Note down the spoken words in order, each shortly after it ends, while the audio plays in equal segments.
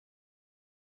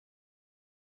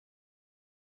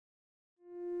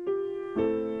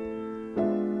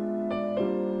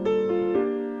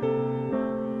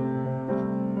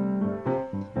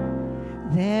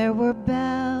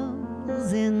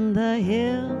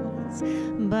bells,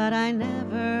 but I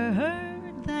never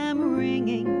heard them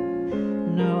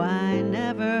ringing. No, I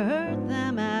never heard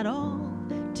them at all,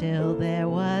 till there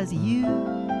was you.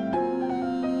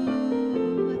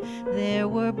 There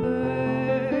were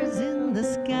birds in the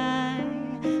sky,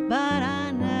 but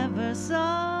I never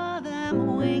saw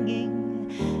them winging.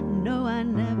 No, I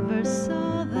never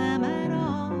saw them at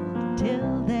all,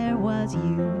 till there was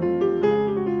you.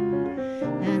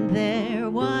 And there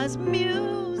was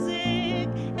music,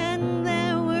 and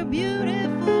there were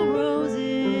beautiful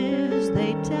roses,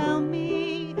 they tell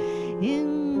me,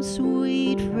 in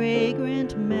sweet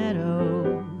fragrant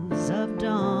meadows of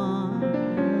dawn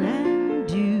and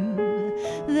dew.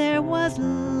 There was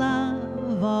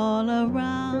love all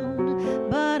around,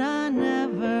 but I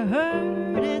never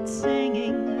heard it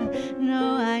singing.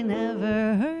 No, I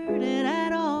never heard it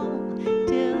at all,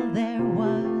 till there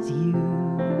was you.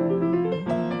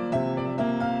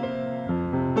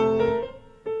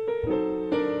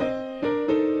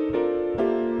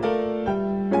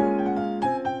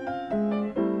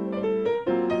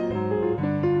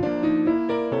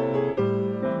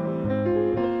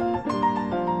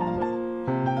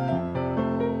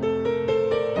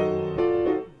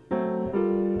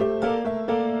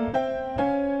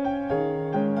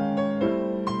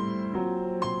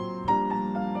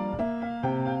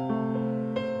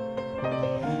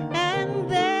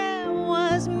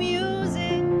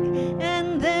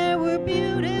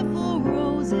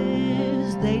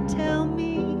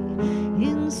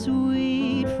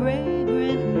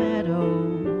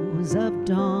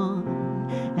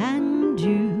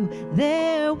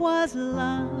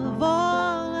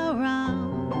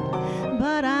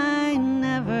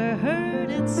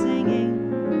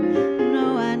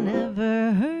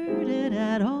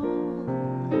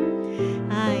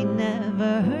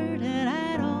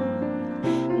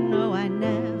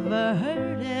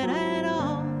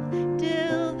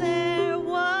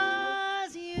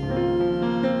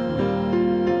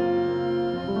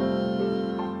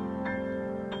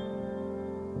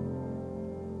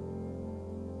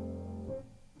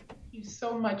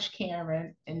 So much,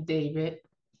 Karen and David.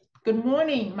 Good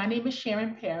morning. My name is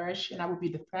Sharon Parrish, and I will be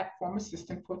the platform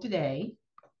assistant for today.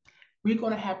 We're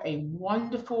going to have a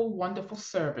wonderful, wonderful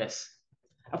service.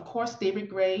 Of course, David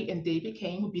Gray and David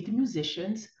Kane will be the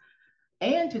musicians.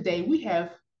 And today we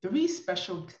have three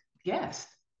special guests.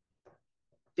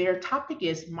 Their topic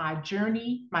is My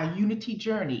Journey, My Unity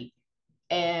Journey.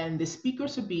 And the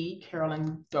speakers will be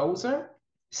Carolyn Dozier,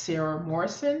 Sarah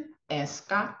Morrison, and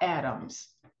Scott Adams.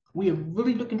 We are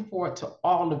really looking forward to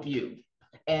all of you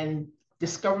and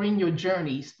discovering your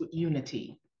journeys with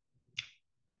unity.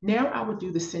 Now I will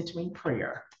do the centering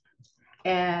prayer.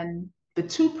 And the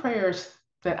two prayers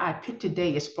that I picked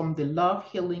today is from the Love,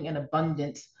 Healing, and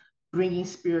Abundance, Bringing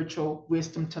Spiritual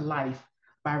Wisdom to Life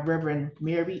by Reverend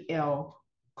Mary L.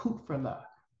 Kupferla.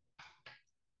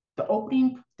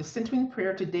 The centering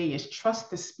prayer today is Trust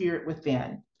the Spirit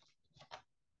Within.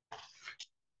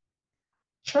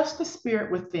 Trust the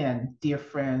Spirit within, dear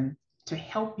friend, to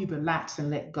help you relax and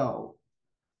let go.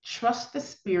 Trust the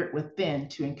Spirit within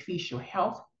to increase your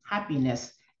health,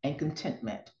 happiness, and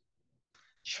contentment.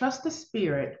 Trust the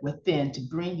Spirit within to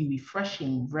bring you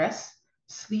refreshing rest,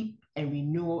 sleep, and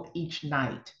renewal each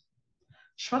night.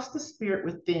 Trust the Spirit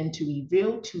within to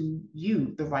reveal to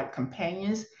you the right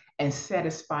companions and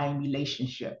satisfying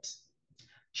relationships.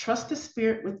 Trust the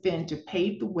Spirit within to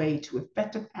pave the way to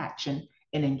effective action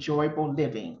and enjoyable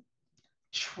living.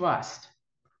 Trust,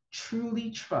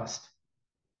 truly trust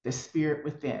the Spirit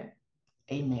within.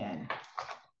 Amen.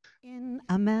 In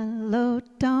a mellow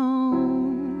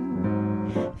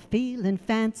tone, feeling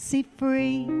fancy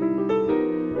free,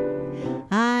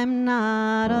 I'm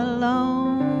not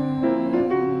alone,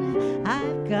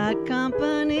 I've got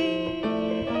company,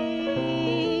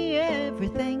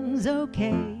 everything's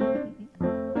okay.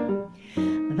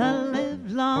 The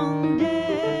livelong day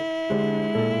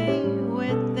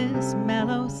with this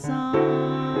mellow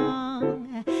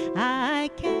song, I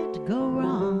can't go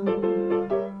wrong.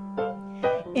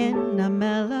 In a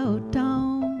mellow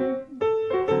tone,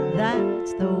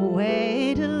 that's the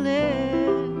way to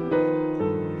live.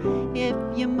 If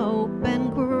you mope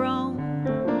and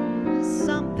groan,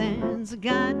 something's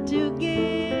got to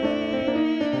give.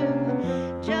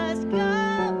 Just go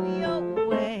your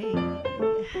way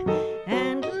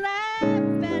and laugh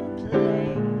and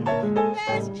play.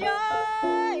 There's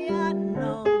joy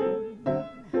unknown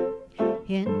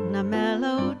in a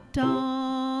mellow tone.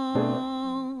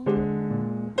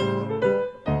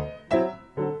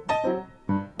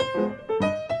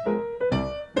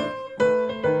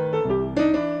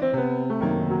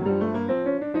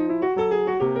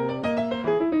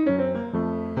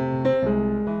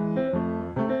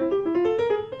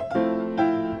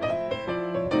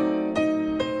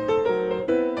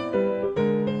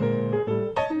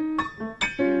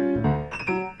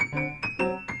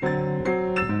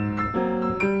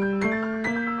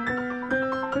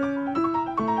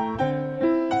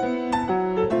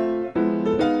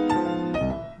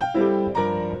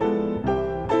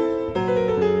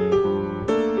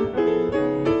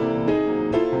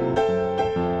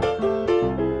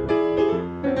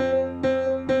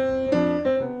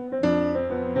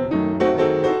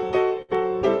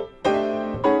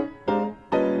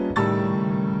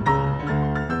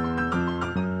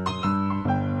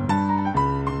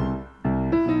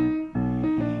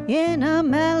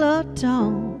 mellow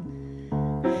tone,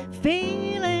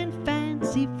 feeling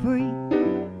fancy free.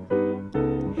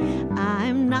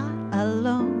 I'm not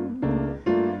alone,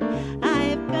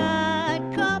 I've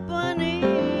got company,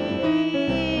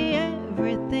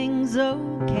 everything's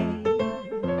okay.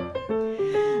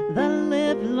 The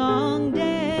livelong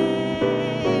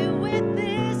day with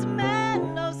this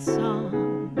mellow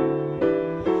song,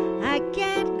 I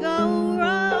can't go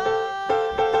wrong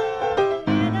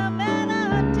in a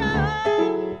mellow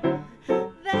tone.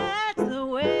 That's the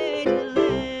way to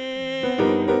live.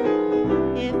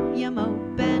 If you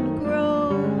mope and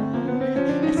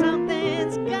groan,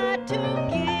 something's got to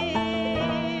give.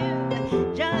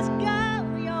 Just go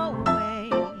your way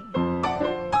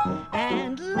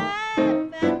and laugh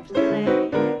and play.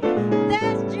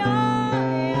 There's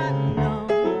joy unknown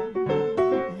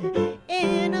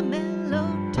in a mellow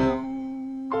tone.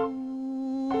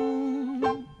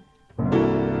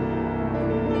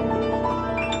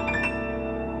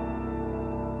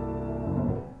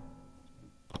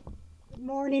 Good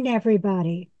morning,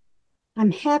 everybody.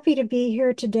 I'm happy to be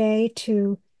here today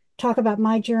to talk about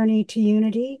my journey to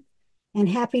unity and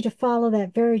happy to follow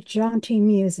that very jaunty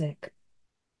music,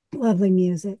 lovely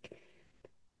music.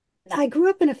 I grew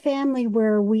up in a family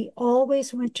where we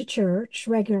always went to church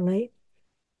regularly,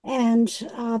 and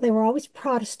they were always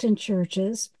Protestant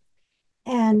churches.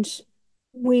 And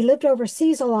we lived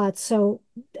overseas a lot, so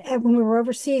when we were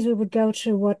overseas, we would go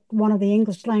to one of the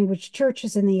English language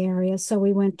churches in the area. So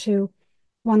we went to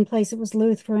one place it was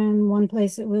Lutheran, one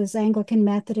place it was Anglican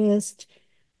Methodist.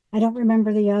 I don't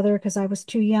remember the other because I was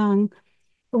too young.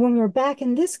 But when we were back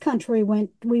in this country,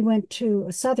 we went to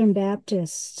a Southern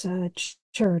Baptist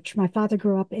church. My father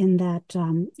grew up in that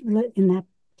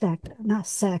sect, not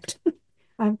sect.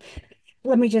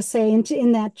 Let me just say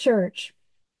in that church.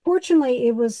 Fortunately,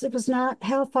 it was not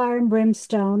hellfire and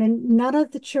brimstone, and none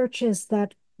of the churches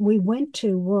that we went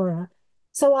to were.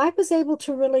 So I was able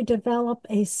to really develop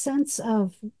a sense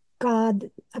of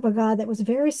God, of a God that was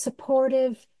very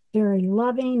supportive, very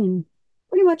loving, and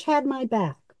pretty much had my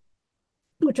back,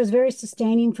 which was very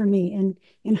sustaining for me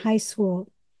in high school.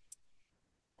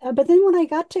 But then when I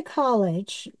got to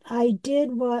college, I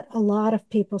did what a lot of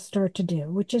people start to do,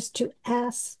 which is to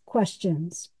ask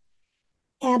questions.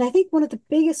 And I think one of the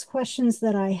biggest questions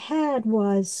that I had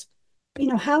was,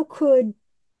 how could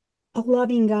a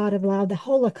loving God have allowed the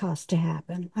Holocaust to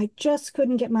happen? I just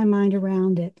couldn't get my mind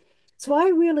around it. So I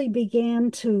really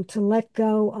began to let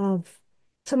go of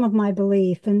some of my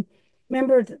belief. And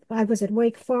remember, I was at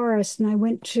Wake Forest and I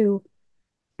went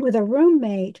with a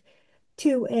roommate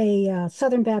to a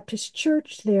Southern Baptist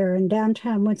church there in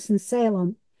downtown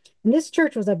Winston-Salem. And this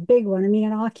church was a big one. I mean,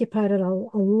 it occupied a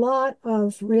lot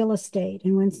of real estate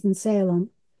in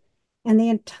Winston-Salem. And the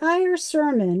entire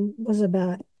sermon was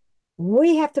about,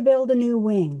 we have to build a new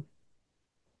wing,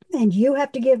 and you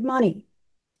have to give money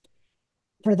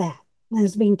for that. And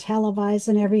it's being televised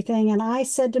and everything. And I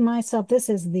said to myself, this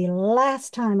is the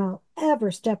last time I'll ever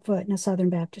step foot in a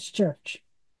Southern Baptist church.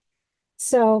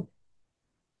 So,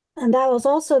 and that was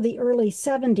also the early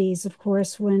 70s, of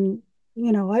course, when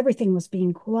everything was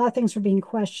a lot of things were being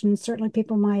questioned. Certainly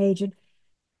people my age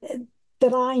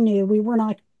that I knew, we were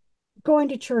not going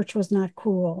to church was not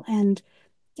cool. And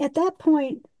at that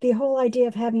point, the whole idea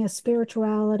of having a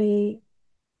spirituality,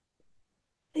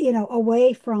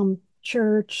 away from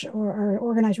church or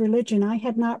organized religion, I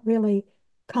had not really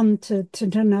come to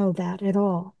know that at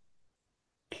all.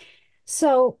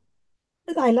 So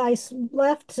I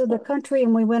left the country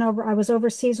and I was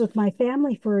overseas with my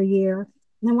family for a year.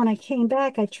 And then when I came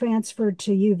back, I transferred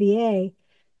to UVA.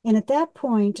 And at that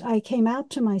point, I came out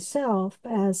to myself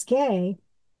as gay.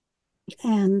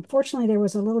 And fortunately, there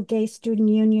was a little gay student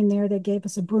union there that gave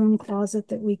us a broom closet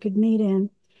that we could meet in.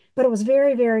 But it was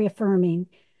very, very affirming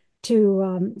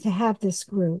to have this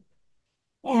group.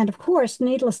 And of course,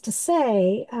 needless to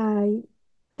say,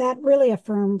 that really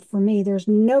affirmed for me, there's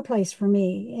no place for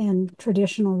me in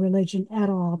traditional religion at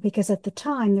all, because at the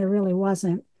time there really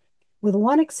wasn't, with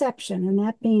one exception, and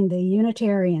that being the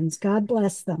Unitarians, God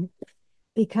bless them,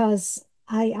 because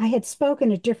I had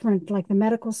spoken at different, like the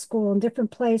medical school and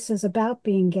different places about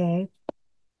being gay.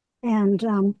 And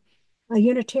a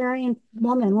Unitarian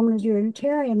woman who's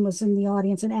Unitarian was in the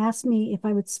audience and asked me if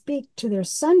I would speak to their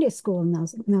Sunday school,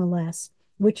 no less,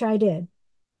 which I did.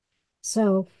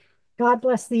 So God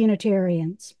bless the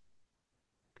Unitarians.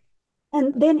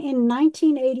 And then in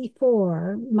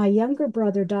 1984, my younger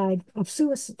brother died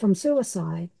from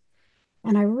suicide.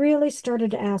 And I really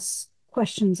started to ask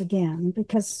questions again,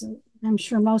 because I'm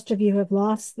sure most of you have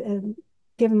lost,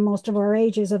 given most of our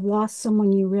ages, have lost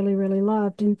someone you really, really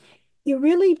loved. And you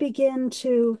really begin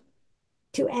to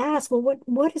to ask, well,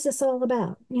 what is this all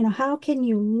about? You know, how can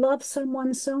you love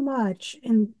someone so much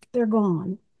and they're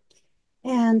gone?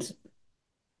 And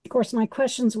of course, my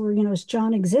questions were, you know, is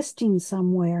John existing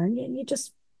somewhere? And you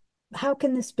just, how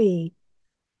can this be?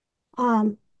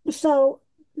 Um, so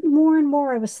more and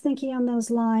more I was thinking on those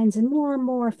lines and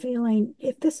more feeling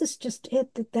if this is just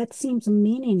it, that seems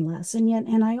meaningless. And yet,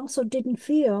 and I also didn't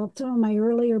feel some of my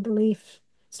earlier beliefs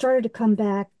started to come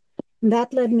back. And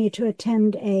that led me to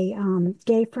attend a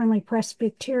gay-friendly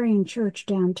Presbyterian church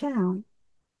downtown.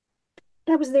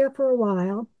 I was there for a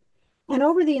while. And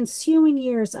over the ensuing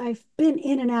years, I've been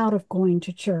in and out of going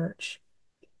to church.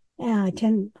 I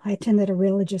attended a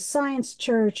religious science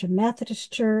church, a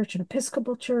Methodist church, an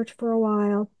Episcopal church for a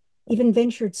while, even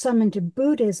ventured some into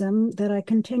Buddhism that I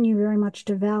continue very much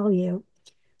to value.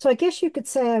 So I guess you could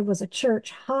say I was a church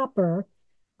hopper.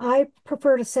 I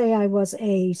prefer to say I was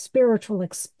a spiritual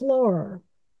explorer,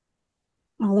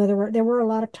 although there were a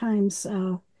lot of times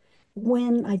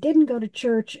when I didn't go to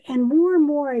church, and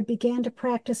more I began to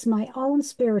practice my own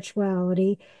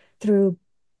spirituality through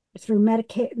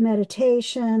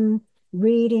meditation,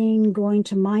 reading, going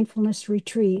to mindfulness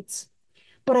retreats.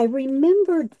 But I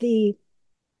remembered the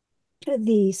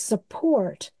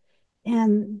support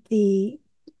and the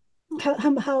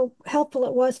how helpful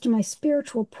it was to my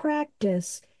spiritual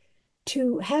practice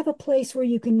to have a place where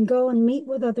you can go and meet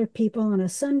with other people on a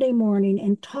Sunday morning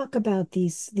and talk about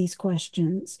these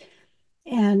questions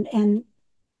and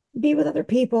be with other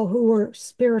people who were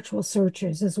spiritual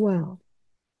searchers as well.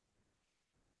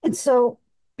 And so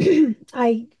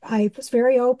I was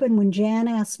very open when Jan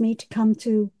asked me to come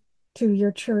to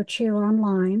your church here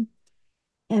online,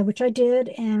 which I did,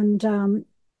 and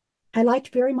I liked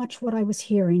very much what I was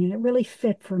hearing, and it really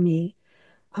fit for me.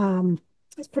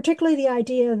 It's particularly the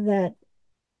idea that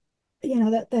you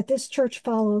know that this church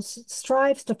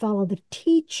strives to follow the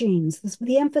teachings.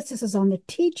 The emphasis is on the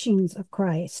teachings of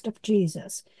Christ, of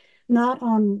Jesus, not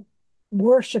on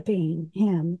worshiping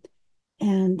him.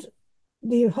 And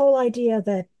the whole idea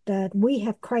that we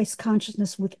have Christ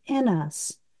consciousness within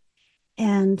us,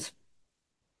 and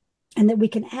that we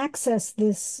can access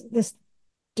this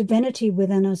divinity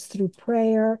within us through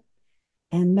prayer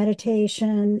and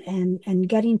meditation and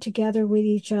getting together with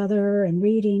each other and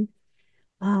reading.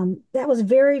 That was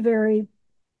very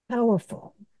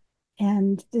powerful.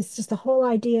 And it's just the whole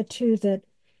idea too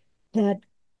that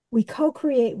we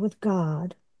co-create with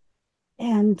God,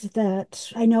 and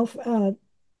that I know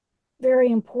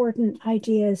very important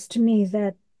ideas to me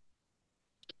that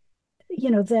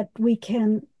you know that we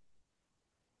can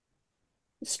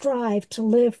strive to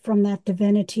live from that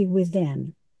divinity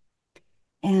within.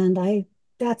 And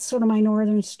that's sort of my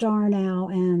northern star now,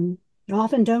 and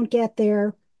often don't get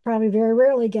there, probably very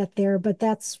rarely get there, but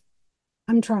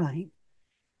I'm trying.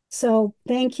 So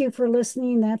thank you for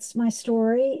listening. That's my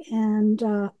story. And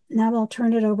now I'll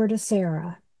turn it over to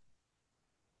Sarah.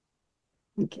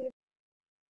 Thank you.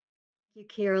 Thank you,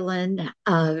 Carolyn.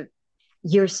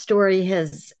 Your story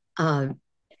has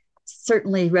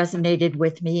certainly resonated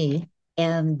with me,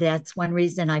 and that's one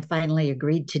reason I finally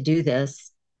agreed to do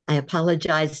this. I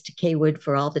apologize to Kaywood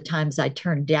for all the times I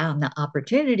turned down the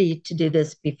opportunity to do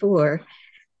this before,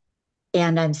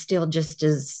 and I'm still just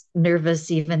as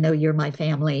nervous, even though you're my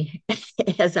family,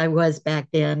 as I was back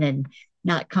then, and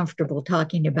not comfortable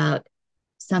talking about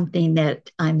something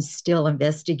that I'm still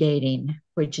investigating,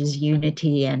 which is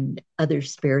unity and other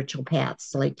spiritual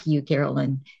paths like you,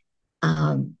 Carolyn,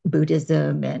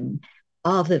 Buddhism, and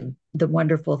all the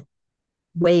wonderful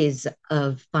ways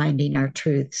of finding our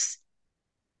truths.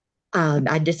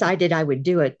 I decided I would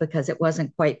do it because it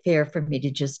wasn't quite fair for me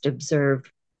to just observe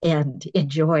and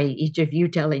enjoy each of you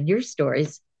telling your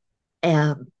stories.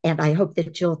 And I hope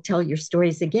that you'll tell your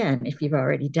stories again if you've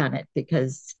already done it,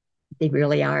 because they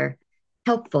really are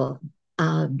helpful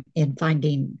in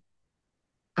finding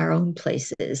our own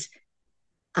places.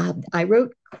 I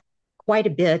wrote quite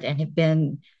a bit and have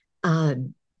been,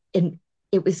 and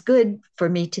it was good for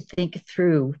me to think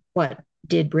through what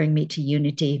did bring me to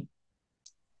unity.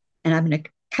 And I'm going to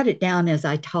cut it down as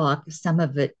I talk. Some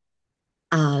of it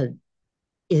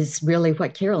is really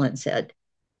what Carolyn said.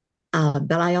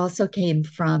 But I also came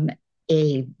from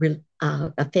a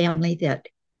family that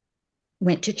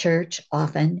went to church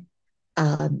often.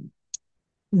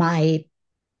 My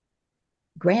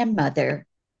grandmother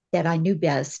that I knew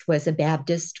best was a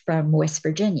Baptist from West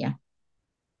Virginia.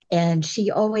 And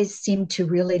she always seemed to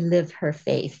really live her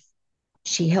faith.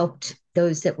 She helped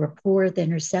those that were poorer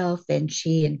than herself, and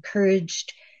she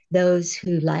encouraged those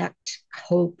who lacked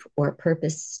hope or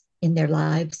purpose in their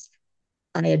lives.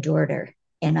 I adored her,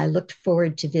 and I looked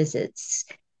forward to visits.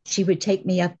 She would take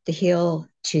me up the hill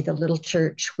to the little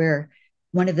church where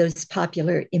one of those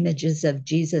popular images of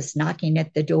Jesus knocking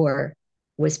at the door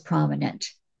was prominent.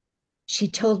 She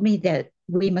told me that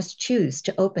we must choose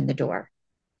to open the door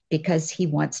because he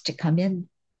wants to come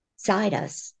inside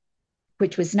us,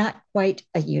 which was not quite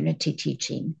a unity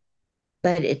teaching,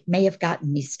 but it may have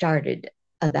gotten me started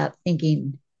about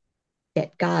thinking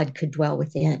that God could dwell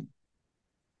within.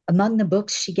 Among the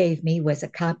books she gave me was a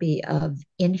copy of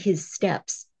In His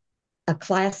Steps, a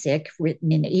classic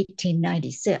written in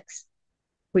 1896,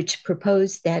 which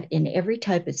proposed that in every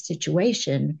type of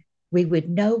situation, we would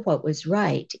know what was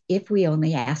right if we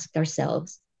only asked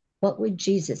ourselves, what would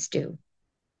Jesus do?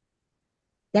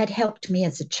 That helped me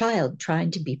as a child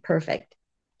trying to be perfect,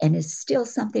 and is still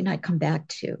something I come back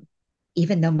to,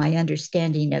 even though my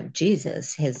understanding of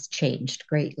Jesus has changed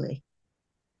greatly.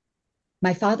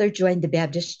 My father joined the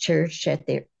Baptist Church at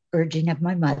the urging of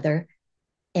my mother,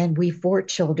 and we 4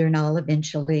 children all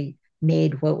eventually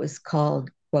made what was called,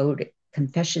 quote,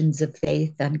 confessions of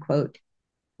faith, unquote,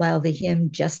 while the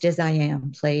hymn Just As I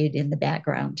Am played in the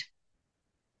background.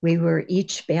 We were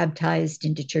each baptized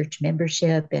into church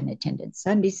membership and attended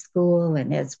Sunday school,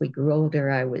 and as we grew older,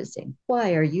 I was in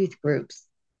choir, youth groups,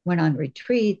 went on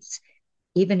retreats,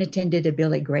 even attended a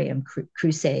Billy Graham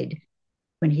crusade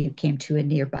when he came to a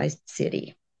nearby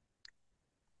city.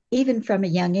 Even from a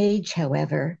young age,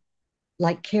 however,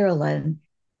 like Carolyn,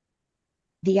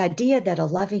 the idea that a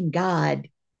loving God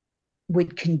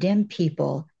would condemn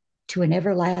people to an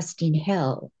everlasting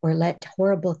hell or let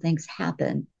horrible things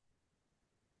happen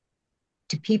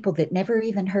to people that never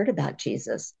even heard about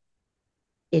Jesus,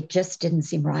 it just didn't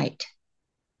seem right.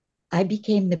 I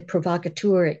became the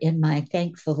provocateur in my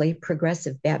thankfully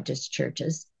progressive Baptist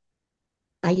churches.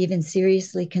 I even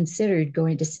seriously considered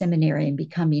going to seminary and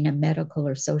becoming a medical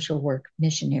or social work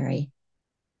missionary.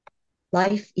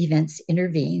 Life events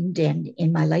intervened, and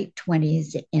in my late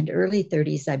 20s and early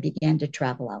 30s, I began to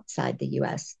travel outside the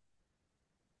US.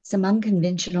 Some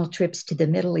unconventional trips to the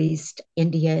Middle East,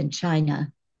 India, and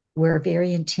China were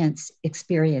very intense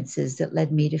experiences that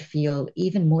led me to feel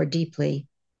even more deeply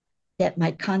that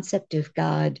my concept of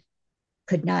God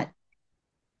could not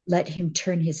let him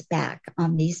turn his back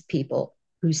on these people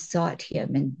who sought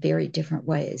him in very different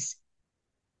ways.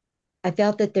 I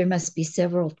felt that there must be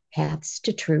several paths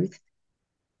to truth,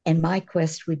 and my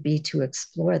quest would be to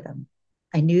explore them.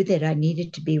 I knew that I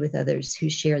needed to be with others who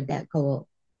shared that goal.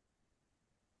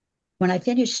 When I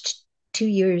finished 2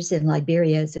 years in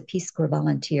Liberia as a Peace Corps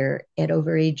volunteer at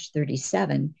over age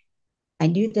 37, I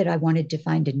knew that I wanted to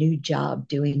find a new job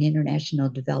doing international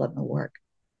development work,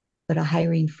 but a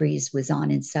hiring freeze was on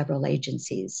in several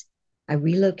agencies. I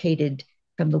relocated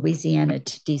from Louisiana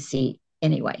to DC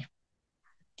anyway.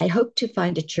 I hoped to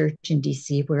find a church in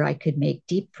DC where I could make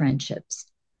deep friendships,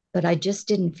 but I just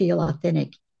didn't feel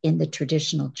authentic in the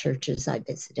traditional churches I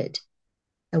visited.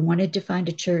 I wanted to find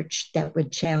a church that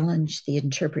would challenge the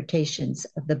interpretations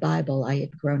of the Bible I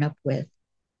had grown up with,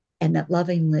 and that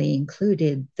lovingly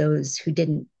included those who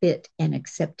didn't fit an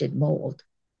accepted mold.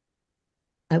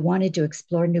 I wanted to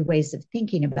explore new ways of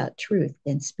thinking about truth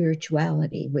and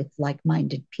spirituality with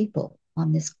like-minded people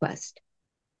on this quest.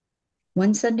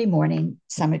 One Sunday morning,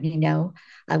 some of you know,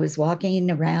 I was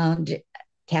walking around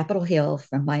Capitol Hill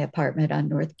from my apartment on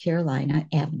North Carolina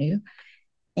Avenue,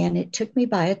 and it took me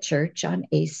by a church on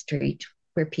A Street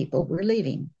where people were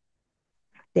leaving.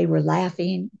 They were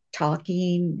laughing,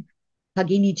 talking,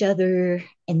 hugging each other,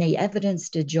 and they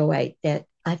evidenced a joy that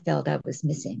I felt I was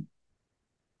missing.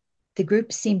 The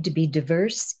group seemed to be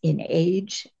diverse in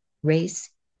age, race,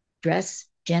 dress,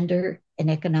 gender,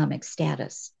 and economic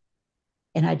status,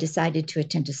 and I decided to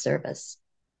attend a service.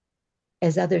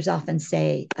 As others often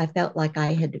say, I felt like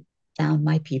I had found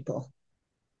my people.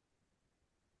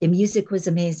 The music was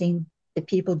amazing, the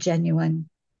people genuine,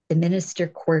 the minister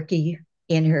quirky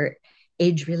in her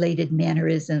age-related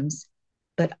mannerisms,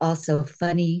 but also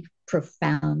funny,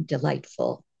 profound,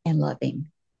 delightful, and loving.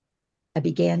 I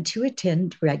began to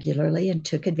attend regularly and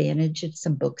took advantage of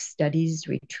some book studies,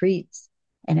 retreats,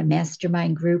 and a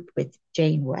mastermind group with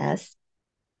Jane West,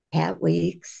 Pat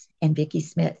Weeks, and Vicki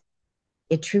Smith.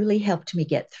 It truly helped me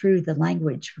get through the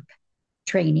language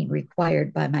training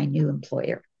required by my new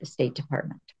employer, the State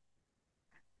Department.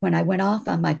 When I went off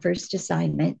on my first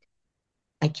assignment,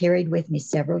 I carried with me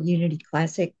several Unity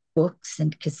Classic books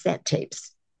and cassette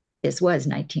tapes. This was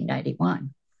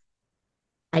 1991.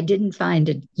 I didn't find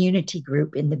a Unity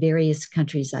group in the various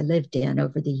countries I lived in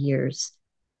over the years,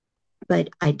 but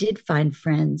I did find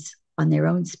friends on their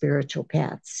own spiritual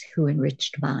paths who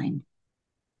enriched mine.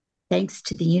 Thanks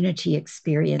to the Unity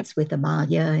experience with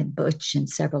Amalia and Butch and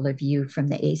several of you from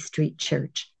the A Street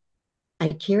Church, I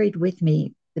carried with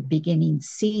me the beginning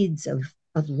seeds of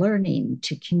learning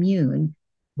to commune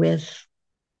with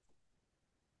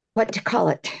what to call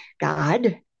it,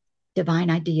 God, divine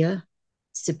idea,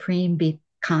 supreme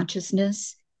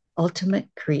consciousness, ultimate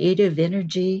creative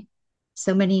energy,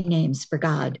 so many names for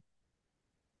God.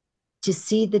 To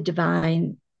see the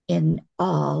divine in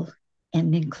all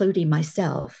and including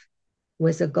myself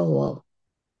was a goal,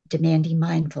 demanding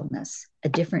mindfulness, a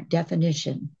different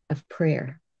definition of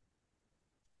prayer.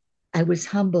 I was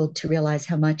humbled to realize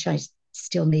how much I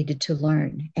still needed to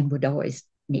learn and would always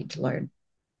need to learn.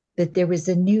 But there was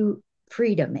a new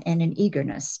freedom and an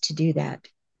eagerness to do that.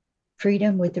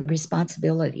 Freedom with the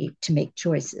responsibility to make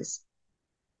choices,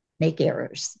 make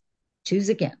errors, choose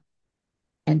again,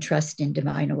 and trust in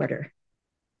divine order.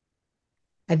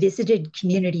 I visited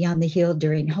community on the Hill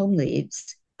during home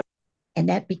leaves, and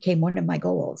that became one of my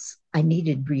goals. I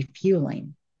needed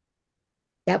refueling.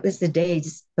 That was the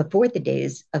days before the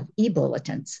days of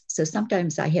e-bulletins. So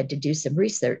sometimes I had to do some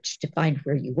research to find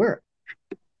where you were,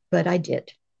 but I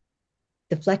did.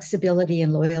 The flexibility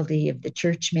and loyalty of the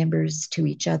church members to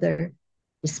each other,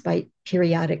 despite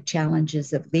periodic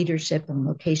challenges of leadership and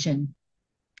location,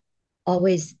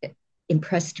 always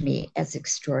impressed me as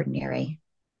extraordinary.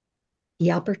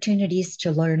 The opportunities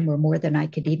to learn were more than I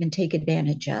could even take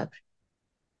advantage of.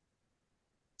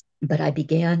 But I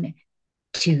began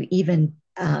to even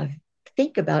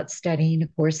think about studying a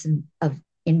course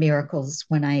in miracles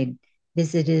when I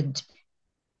visited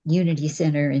Unity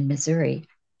Center in Missouri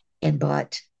and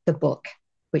bought the book,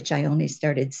 which I only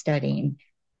started studying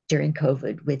during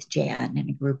COVID with Jan and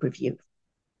a group of youth.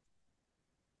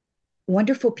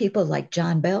 Wonderful people like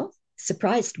John Bell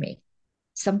surprised me.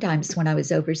 Sometimes when I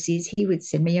was overseas, he would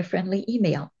send me a friendly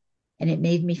email, and it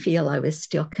made me feel I was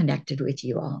still connected with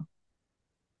you all.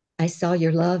 I saw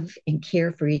your love and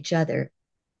care for each other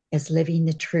as living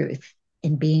the truth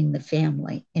and being the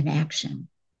family in action.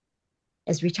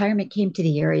 As retirement came to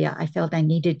the area, I felt I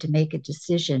needed to make a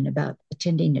decision about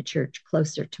attending a church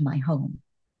closer to my home.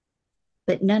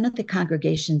 But none of the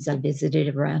congregations I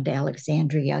visited around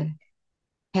Alexandria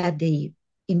had the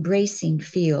embracing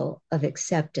feel of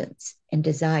acceptance and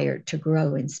desire to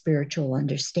grow in spiritual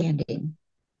understanding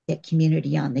that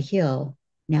Community on the Hill,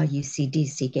 now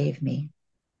UCDC, gave me.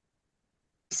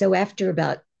 So after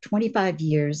about 25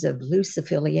 years of loose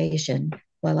affiliation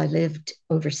while I lived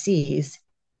overseas,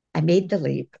 I made the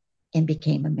leap and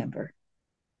became a member.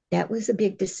 That was a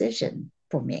big decision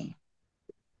for me.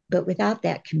 But without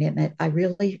that commitment, I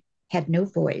really had no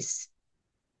voice,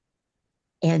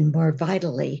 and more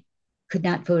vitally, could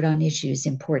not vote on issues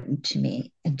important to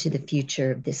me and to the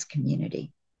future of this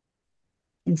community.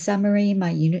 In summary,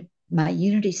 my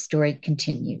unity story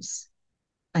continues.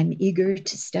 I'm eager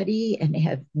to study and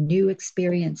have new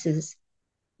experiences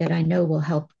that I know will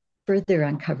help further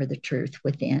uncover the truth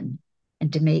within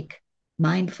and to make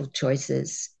mindful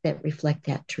choices that reflect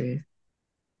that truth.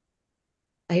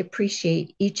 I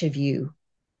appreciate each of you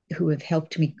who have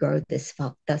helped me grow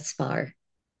thus far.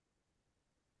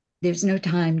 There's no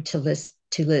time to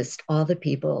list all the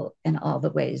people and all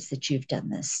the ways that you've done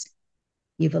this.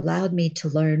 You've allowed me to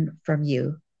learn from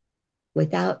you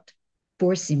without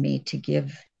forcing me to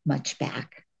give much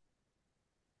back.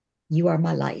 You are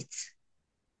my lights.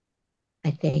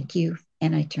 I thank you,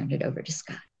 and I turn it over to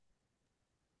Scott.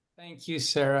 Thank you,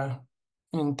 Sarah.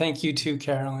 And thank you too,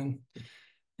 Carolyn.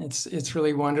 It's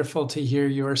really wonderful to hear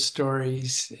your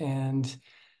stories, and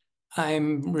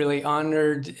I'm really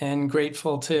honored and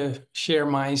grateful to share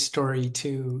my story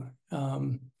too.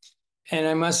 And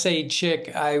I must say,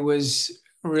 Chic, I was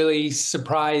really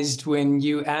surprised when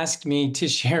you asked me to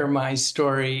share my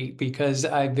story because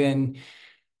I've been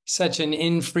such an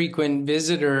infrequent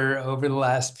visitor over the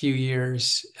last few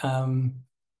years.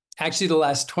 Actually, the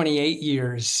last 28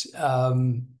 years.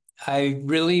 I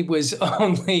really was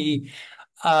only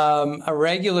a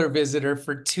regular visitor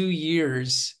for 2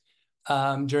 years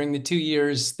during the 2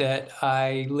 years that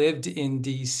I lived in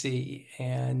DC.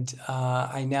 And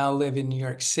I now live in New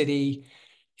York City.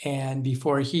 And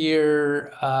before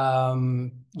here,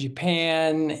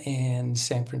 Japan and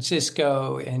San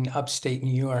Francisco and upstate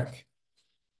New York.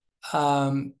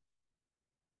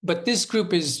 But this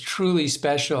group is truly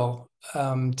special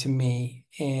to me.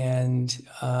 And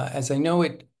as I know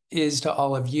it is to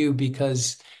all of you,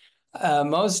 because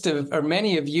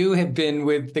many of you have been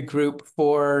with the group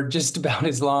for just about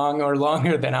as long or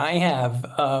longer than I have.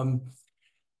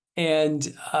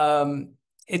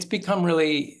 It's become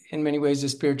really, in many ways, a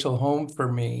spiritual home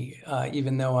for me,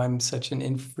 even though I'm such an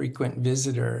infrequent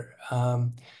visitor.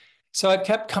 So I've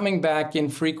kept coming back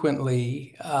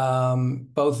infrequently,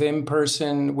 both in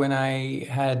person when I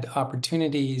had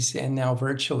opportunities and now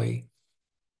virtually.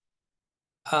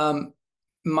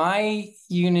 My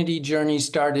unity journey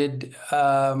started,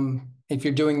 if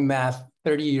you're doing math,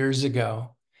 30 years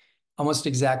ago, almost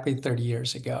exactly 30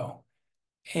 years ago.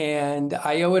 And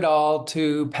I owe it all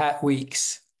to Pat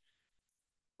Weeks.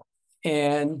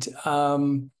 And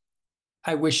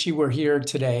I wish you were here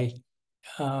today.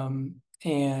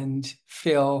 And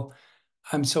Phil,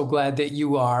 I'm so glad that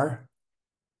you are.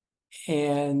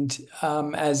 And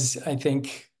as I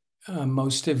think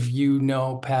most of you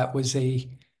know, Pat was a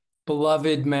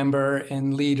beloved member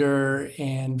and leader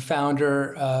and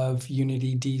founder of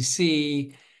Unity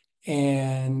DC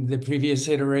and the previous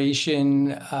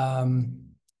iteration,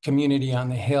 Community on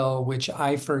the Hill, which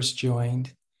I first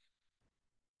joined.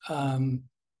 I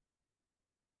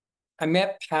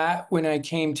met Pat when I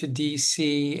came to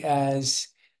DC as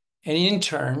an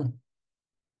intern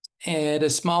at a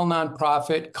small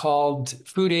nonprofit called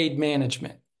Food Aid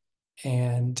Management.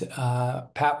 And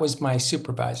Pat was my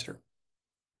supervisor.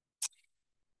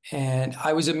 And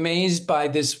I was amazed by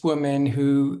this woman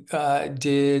who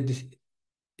did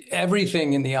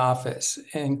everything in the office,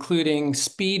 including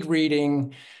speed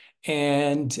reading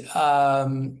and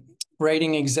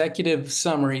writing executive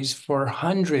summaries for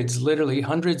hundreds, literally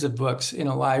hundreds of books in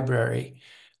a library,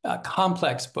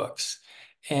 complex books,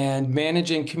 and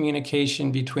managing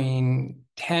communication between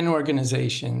 10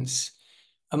 organizations,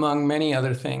 among many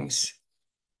other things.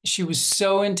 She was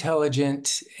so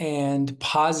intelligent and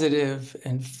positive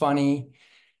and funny,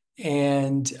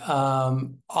 and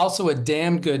also a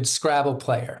damn good Scrabble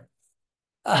player.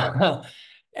 And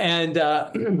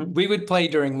we would play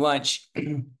during lunch.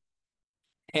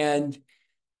 And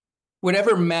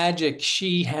whatever magic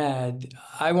she had,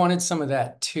 I wanted some of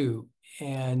that too.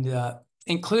 And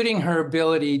including her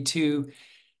ability to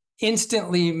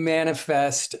instantly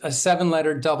manifest a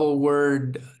 7-letter double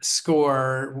word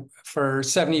score for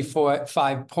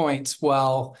 75 points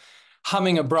while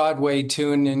humming a Broadway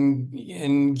tune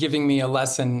and giving me a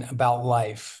lesson about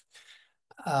life.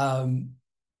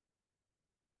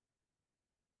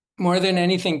 More than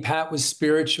anything, Pat was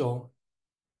spiritual.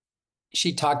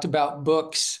 She talked about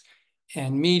books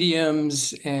and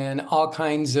mediums and all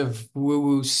kinds of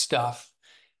woo-woo stuff.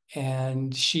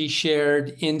 And she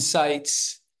shared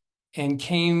insights and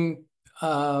came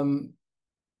to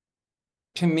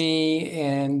me,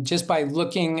 and just by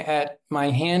looking at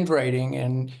my handwriting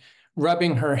and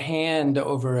rubbing her hand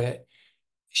over it,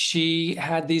 she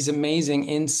had these amazing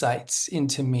insights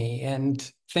into me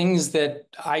and things that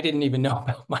I didn't even know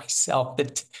about myself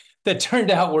that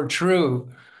turned out were true.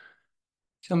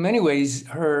 So in many ways,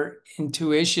 her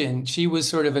intuition, she was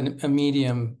sort of a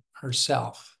medium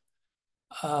herself.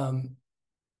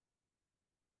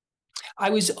 I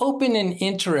was open and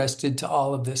interested to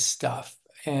all of this stuff,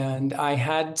 and I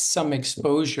had some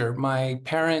exposure. My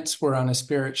parents were on a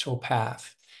spiritual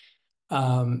path.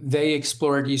 They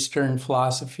explored Eastern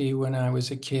philosophy when I was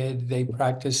a kid. They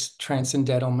practiced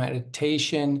transcendental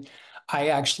meditation. I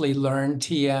actually learned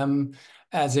TM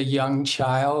as a young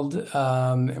child,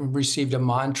 and received a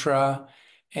mantra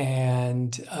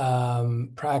and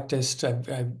practiced.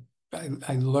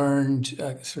 I learned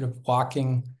sort of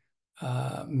walking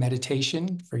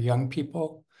meditation for young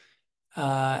people.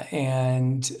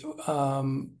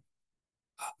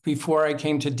 Before I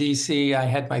came to DC, I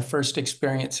had my first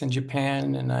experience in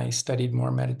Japan, and I studied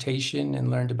more meditation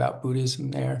and learned about Buddhism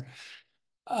there.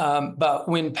 But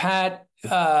when Pat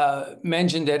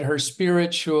mentioned that her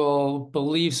spiritual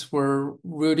beliefs were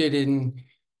rooted in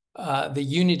the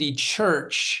Unity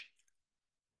Church,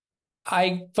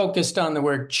 I focused on the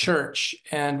word church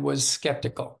and was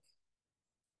skeptical.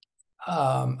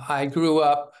 I grew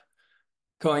up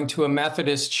going to a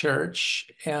Methodist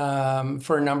church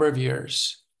for a number of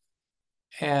years.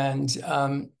 And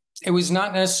it was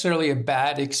not necessarily a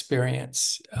bad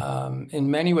experience. In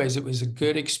many ways, it was a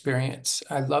good experience.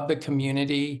 I loved the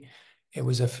community. It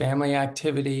was a family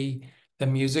activity. The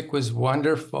music was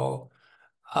wonderful.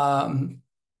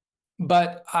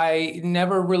 But I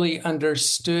never really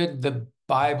understood the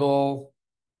Bible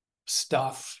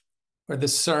stuff or the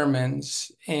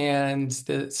sermons and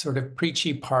the sort of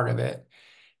preachy part of it.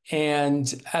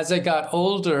 And as I got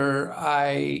older,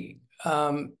 I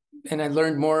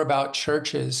learned more about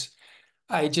churches,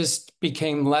 I just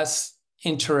became less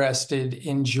interested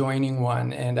in joining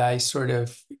one, and I sort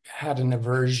of had an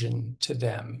aversion to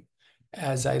them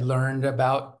as I learned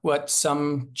about what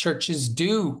some churches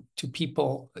do to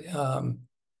people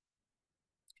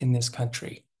in this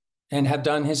country and have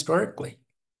done historically.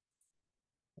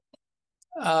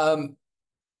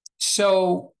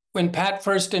 So when Pat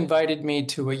first invited me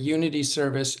to a Unity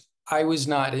service, I was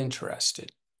not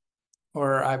interested,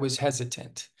 or I was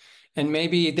hesitant. And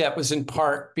maybe that was in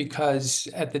part because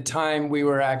at the time we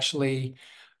were actually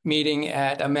meeting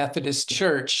at a Methodist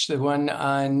church, the one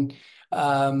on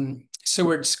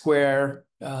Seward Square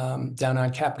down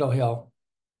on Capitol Hill.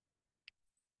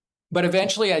 But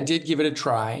eventually I did give it a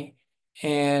try.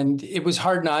 And it was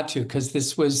hard not to, because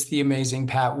this was the amazing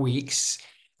Pat Weeks.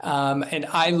 And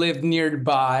I lived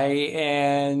nearby.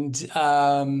 And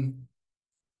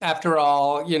after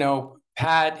all, you know,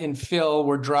 Pat and Phil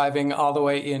were driving all the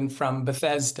way in from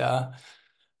Bethesda.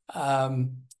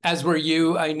 As were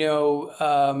you. I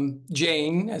know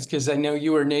Jane, because I know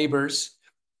you were neighbors.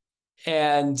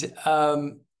 And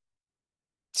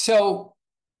so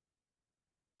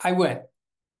I went.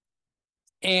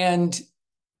 And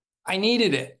I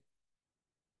needed it.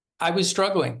 I was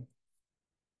struggling.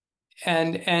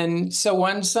 And so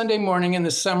one Sunday morning in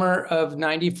the summer of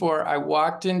 '94, I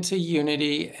walked into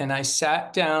Unity and I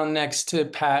sat down next to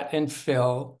Pat and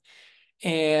Phil.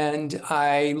 And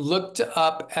I looked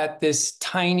up at this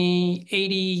tiny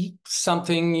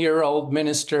 80-something-year-old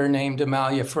minister named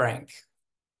Amalia Frank,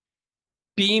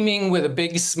 beaming with a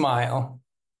big smile.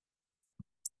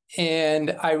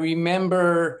 And I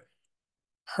remember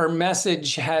her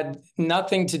message had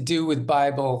nothing to do with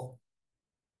Bible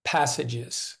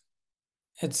passages.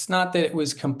 It's not that it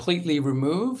was completely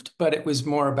removed, but it was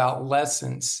more about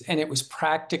lessons, and it was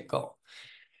practical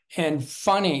and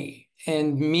funny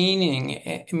and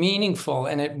meaningful,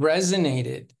 and it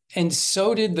resonated. And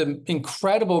so did the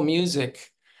incredible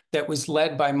music that was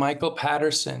led by Michael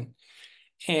Patterson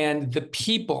and the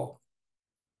people.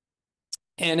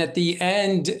 And at the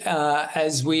end,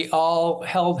 as we all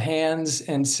held hands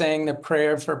and sang the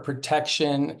prayer for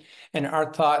protection, and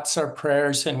our thoughts are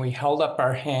prayers, and we held up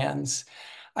our hands,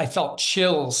 I felt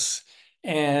chills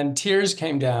and tears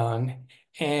came down,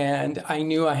 and I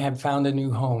knew I had found a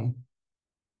new home.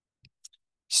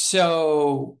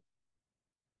 So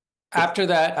after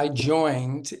that, I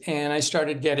joined and I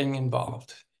started getting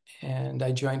involved. And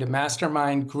I joined a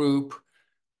mastermind group,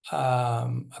 A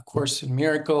Course in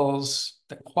Miracles,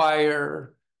 the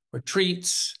choir,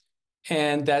 retreats.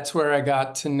 And that's where I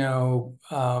got to know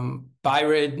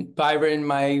Byron,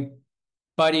 my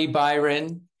buddy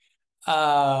Byron,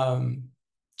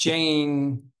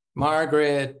 Jane,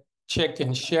 Margaret, Chic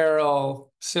and Cheryl,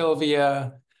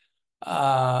 Sylvia,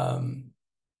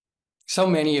 so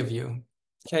many of you,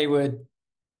 Kaywood.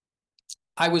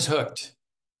 I was hooked.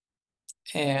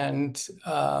 And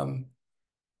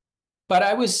but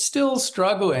I was still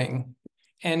struggling.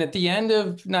 And at the end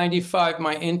of '95,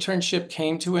 my internship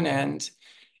came to an end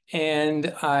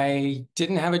and I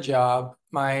didn't have a job.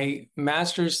 My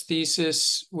master's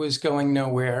thesis was going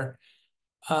nowhere.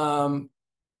 And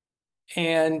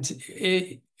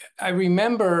I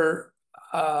remember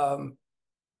on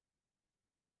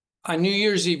New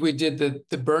Year's Eve, we did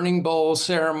the burning bowl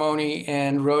ceremony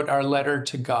and wrote our letter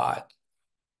to God.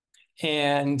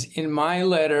 And in my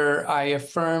letter, I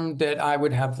affirmed that I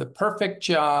would have the perfect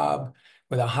job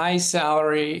with a high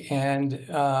salary and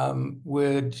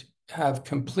would have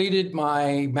completed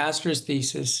my master's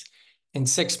thesis in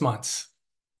 6 months.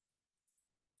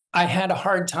 I had a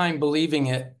hard time believing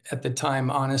it at the time,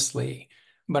 honestly,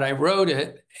 but I wrote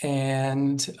it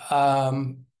and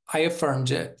I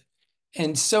affirmed it.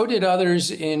 And so did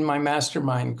others in my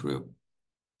mastermind group.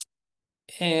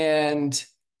 And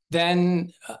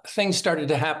then things started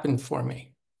to happen for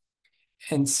me.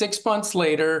 And 6 months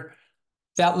later,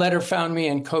 that letter found me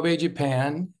in Kobe,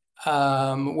 Japan,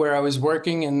 where I was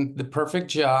working in the perfect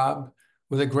job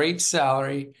with a great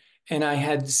salary. And I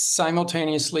had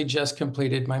simultaneously just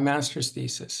completed my master's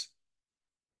thesis.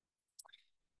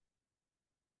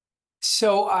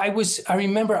 So I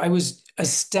remember I was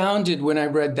astounded when I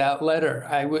read that letter.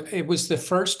 It was the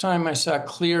first time I saw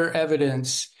clear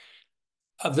evidence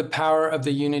of the power of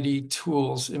the Unity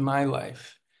tools in my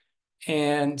life.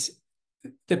 And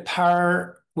the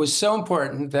power was so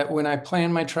important that when I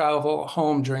planned my travel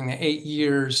home during the 8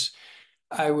 years,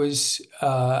 I was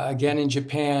again in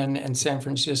Japan and San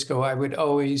Francisco, I would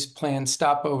always plan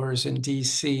stopovers in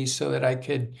DC so that I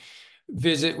could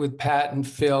visit with Pat and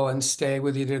Phil and stay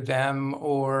with either them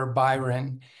or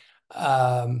Byron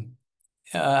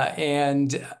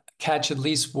and catch at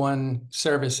least one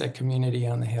service at Community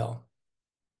on the Hill.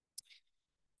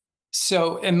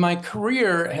 So, and my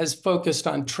career has focused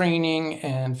on training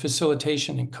and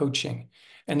facilitation and coaching.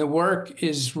 And the work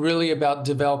is really about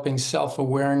developing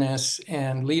self-awareness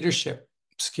and leadership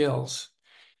skills.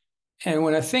 And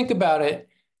when I think about it,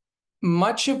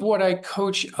 much of what I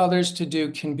coach others to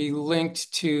do can be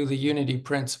linked to the Unity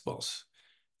principles.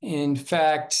 In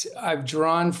fact, I've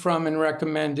drawn from and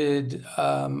recommended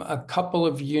a couple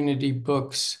of Unity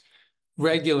books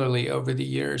regularly over the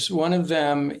years. One of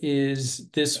them is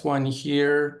this one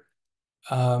here,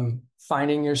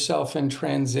 Finding Yourself in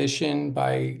Transition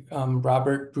by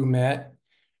Robert Brumet.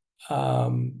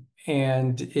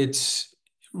 And it's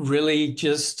really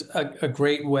just a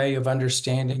great way of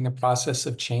understanding the process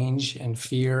of change and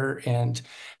fear and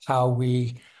how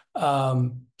we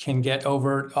can get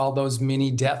over all those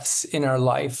mini deaths in our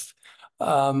life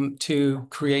to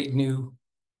create new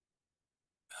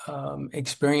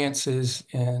experiences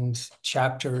and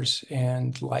chapters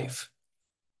and life.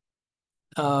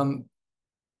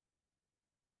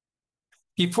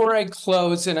 Before I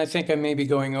close, and I think I may be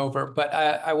going over, but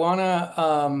I want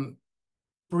to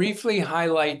briefly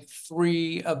highlight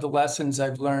 3 of the lessons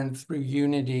I've learned through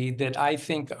Unity that I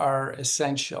think are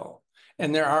essential.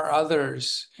 And there are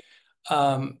others.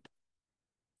 But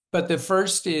the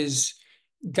first is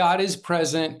God is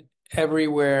present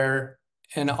everywhere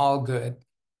and all good.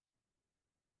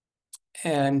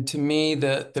 And to me,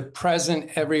 the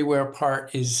present everywhere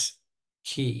part is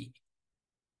key.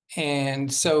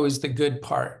 And so is the good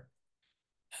part.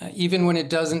 Even when it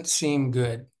doesn't seem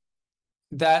good,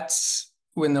 that's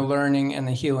when the learning and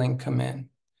the healing come in.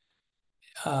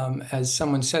 As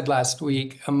someone said last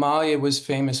week, Amalia was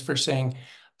famous for saying,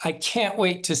 I can't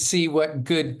wait to see what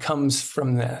good comes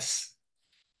from this.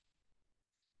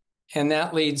 And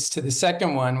that leads to the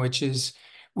second one, which is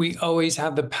we always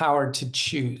have the power to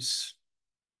choose.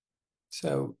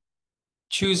 So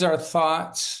choose our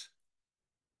thoughts,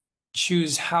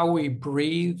 choose how we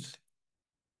breathe,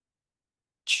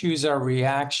 choose our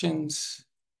reactions.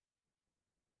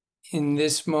 In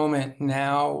this moment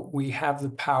now, we have the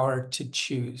power to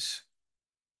choose.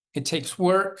 It takes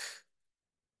work,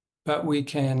 but we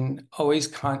can always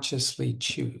consciously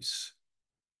choose.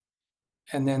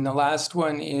 And then the last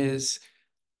one is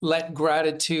let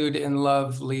gratitude and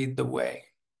love lead the way.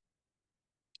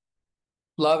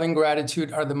 Love and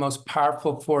gratitude are the most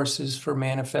powerful forces for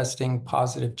manifesting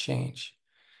positive change.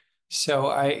 So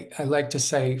I like to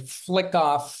say, flick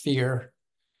off fear,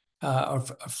 or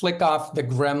flick off the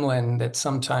gremlin that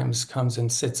sometimes comes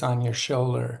and sits on your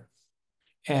shoulder.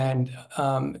 And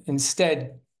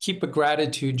instead, keep a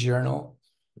gratitude journal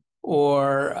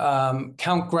or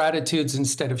count gratitudes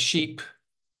instead of sheep.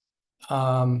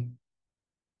 And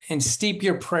steep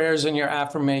your prayers and your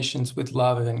affirmations with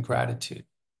love and gratitude.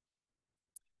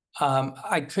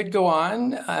 I could go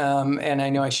on, and I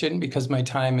know I shouldn't because my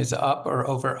time is up or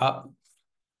over up.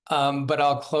 But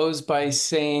I'll close by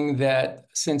saying that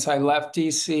since I left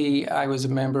DC, I was a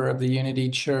member of the Unity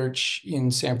Church in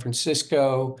San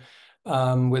Francisco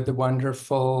with the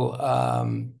wonderful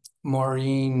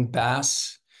Maureen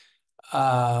Bass.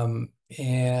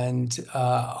 And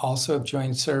also have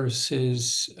joined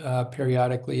services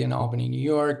periodically in Albany, New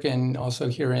York, and also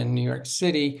here in New York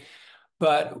City.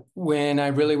 But when I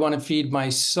really want to feed my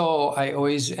soul, I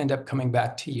always end up coming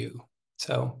back to you.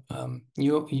 So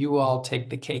you all take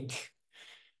the cake.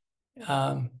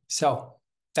 So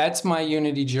that's my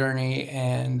Unity journey,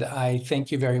 and I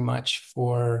thank you very much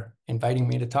for inviting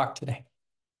me to talk today.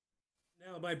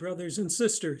 Now, my brothers and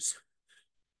sisters,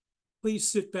 please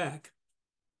sit back.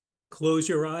 Close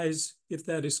your eyes if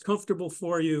that is comfortable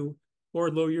for you,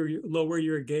 or lower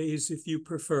your gaze if you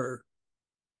prefer.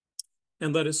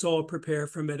 And let us all prepare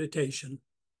for meditation.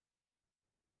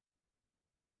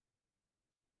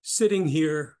 Sitting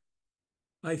here,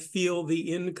 I feel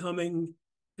the incoming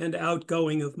and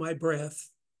outgoing of my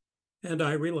breath, and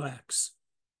I relax.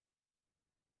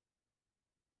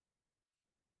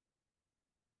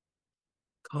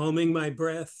 Calming my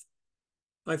breath,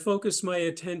 I focus my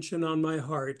attention on my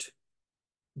heart,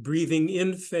 breathing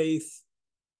in faith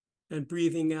and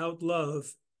breathing out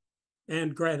love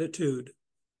and gratitude.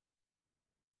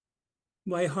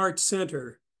 My heart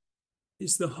center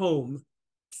is the home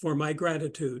for my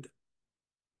gratitude.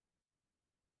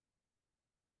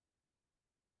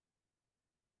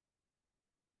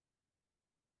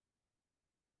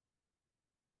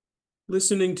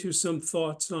 Listening to some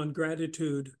thoughts on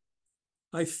gratitude,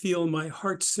 I feel my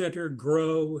heart center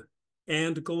grow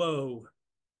and glow,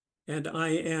 and I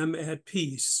am at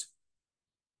peace.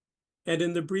 And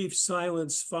in the brief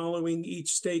silence following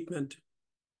each statement,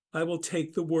 I will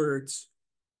take the words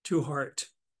to heart.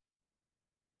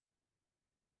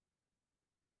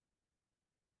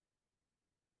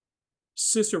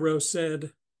 Cicero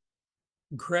said,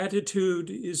 "Gratitude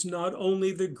is not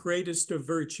only the greatest of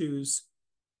virtues,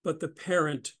 but the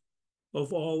parent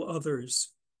of all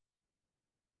others."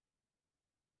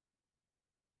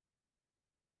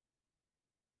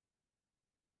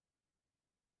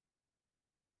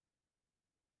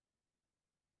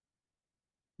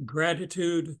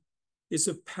 Gratitude is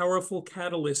a powerful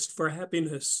catalyst for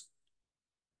happiness.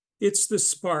 It's the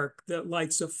spark that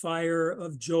lights a fire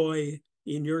of joy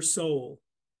in your soul.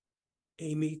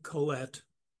 Amy Colette.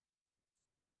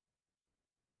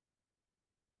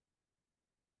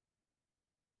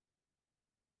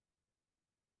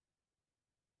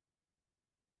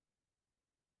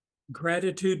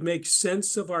 Gratitude makes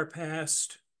sense of our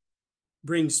past,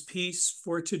 brings peace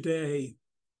for today,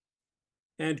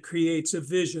 and creates a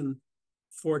vision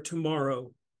for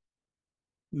tomorrow.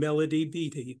 Melody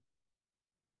Beattie.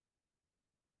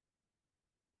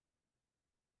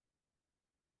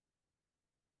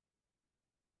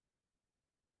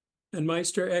 And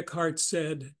Meister Eckhart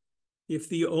said, if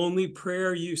the only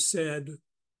prayer you said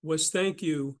was thank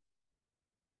you,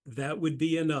 that would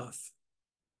be enough.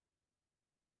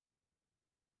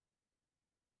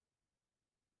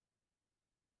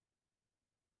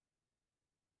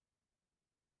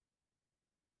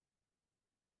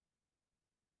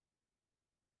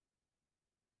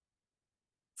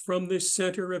 From this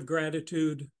center of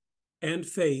gratitude and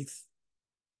faith,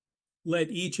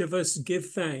 let each of us give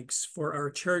thanks for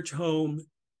our church home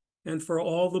and for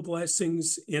all the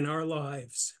blessings in our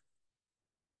lives.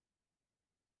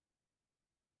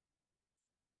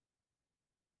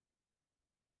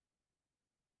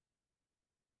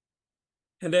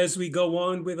 And as we go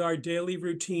on with our daily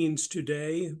routines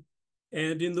today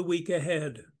and in the week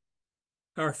ahead,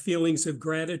 our feelings of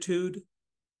gratitude,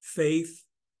 faith,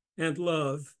 and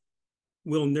love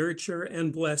will nurture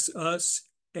and bless us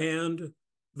and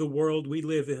the world we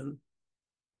live in.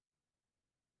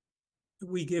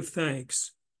 We give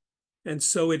thanks, and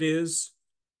so it is,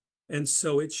 and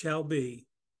so it shall be.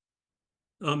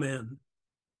 Amen.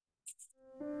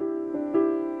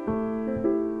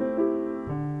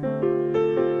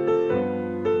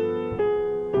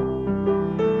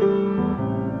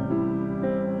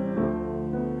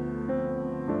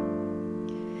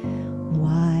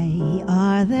 Why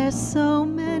are there so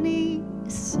many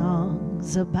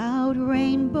songs about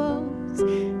rainbows,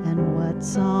 and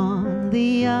what's on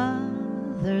the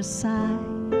other side?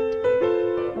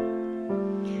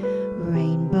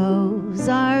 Rainbows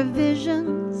are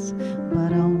visions,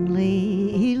 but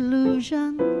only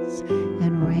illusions,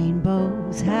 and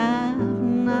rainbows have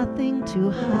nothing to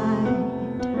hide.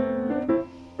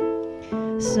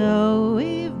 So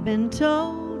we've been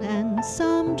told, and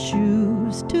some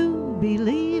choose to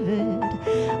believe it.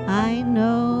 I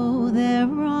know they're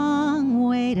wrong,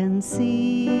 wait and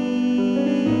see.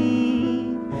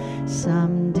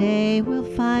 Someday we'll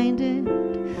find it,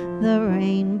 the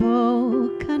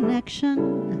rainbow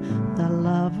connection, the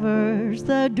lovers,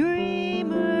 the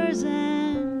dreamers,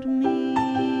 and me.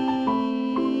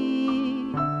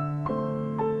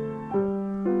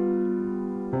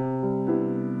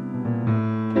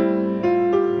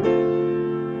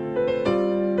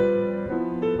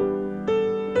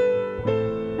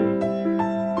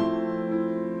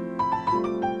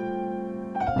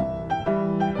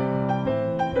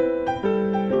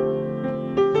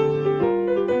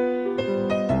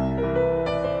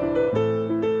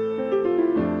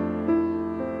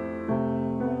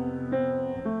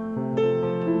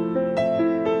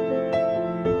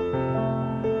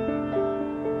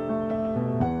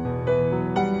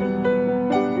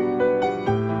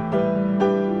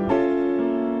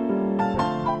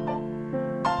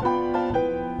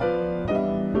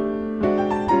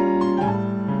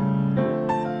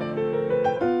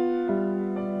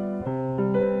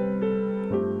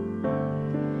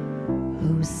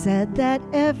 Said that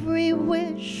every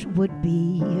wish would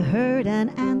be heard and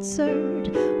answered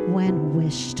when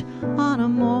wished on a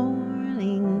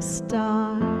morning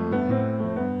star.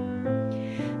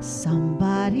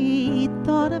 Somebody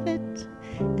thought of it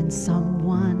and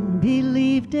someone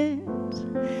believed it.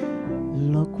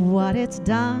 Look what it's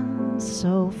done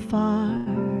so far.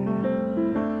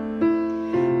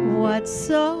 What's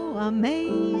so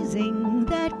amazing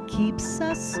that keeps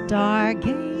us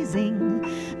stargazing?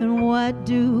 And what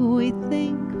do we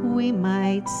think we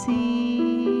might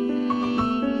see?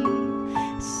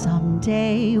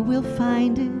 Someday we'll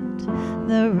find it,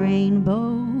 the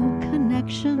rainbow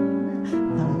connection,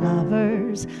 the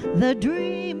lovers, the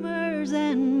dreamers,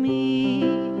 and me.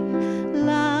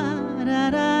 La da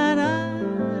da da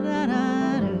da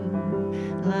da do.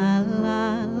 La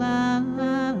la la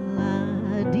la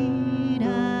la dee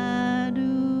da do.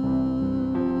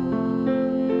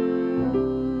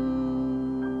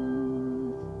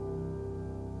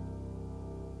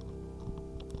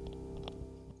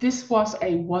 This was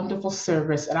a wonderful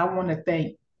service, and I want to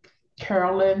thank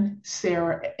Carolyn,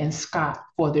 Sarah, and Scott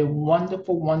for their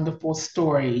wonderful, wonderful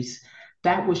stories.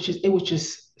 it was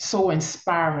just so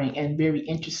inspiring and very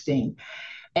interesting.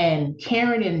 And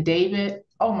Karen and David,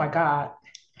 oh my God,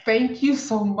 thank you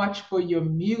so much for your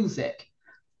music.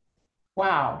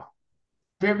 Wow,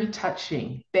 very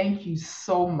touching. Thank you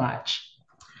so much.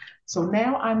 So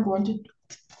now I'm going to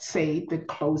say the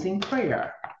closing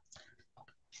prayer.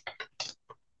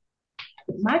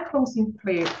 My closing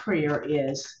prayer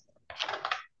is,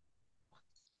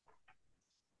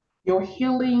 your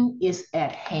healing is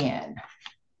at hand.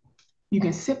 You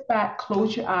can sit back,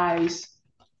 close your eyes,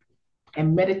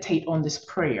 and meditate on this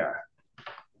prayer.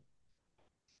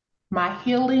 My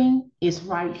healing is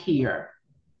right here.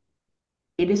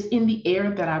 It is in the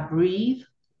air that I breathe,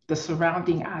 the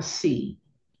surrounding I see.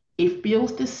 It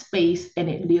fills this space and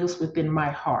it lives within my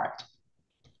heart.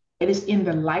 It is in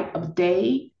the light of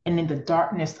day and in the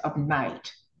darkness of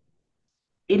night.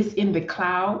 It is in the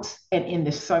clouds and in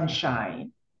the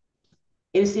sunshine.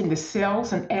 It is in the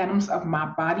cells and atoms of my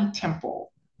body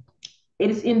temple. It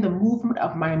is in the movement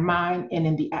of my mind and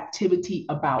in the activity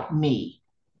about me.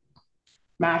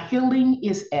 My healing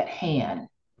is at hand.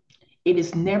 It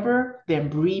is never than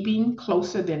breathing,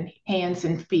 closer than hands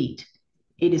and feet.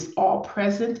 It is all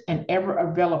present and ever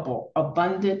available,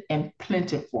 abundant and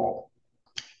plentiful.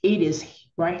 It is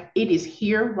right. It is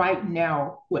here right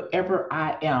now, wherever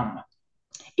I am.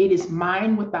 It is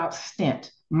mine without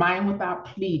stint, mine without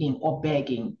pleading or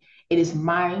begging. It is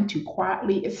mine to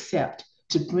quietly accept,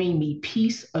 to bring me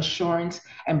peace, assurance,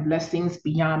 and blessings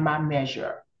beyond my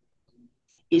measure.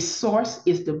 Its source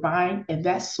is divine, and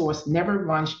that source never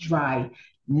runs dry,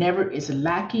 never is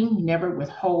lacking, never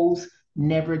withholds,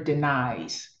 never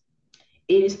denies.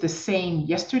 It is the same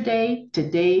yesterday,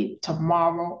 today,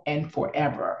 tomorrow, and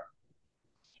forever.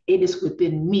 It is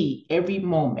within me every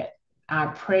moment. I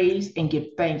praise and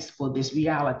give thanks for this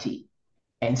reality.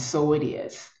 And so it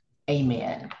is.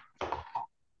 Amen.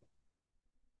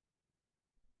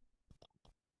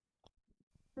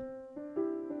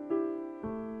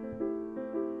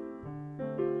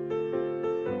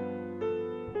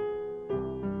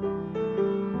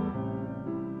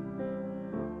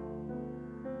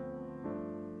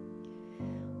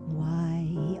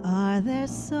 Why are there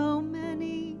so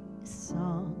many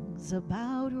songs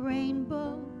about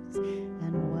rainbows,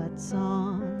 and what's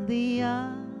on the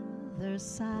other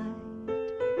side?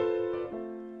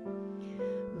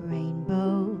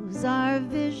 Rainbows are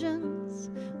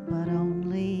visions, but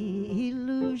only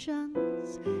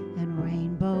illusions, and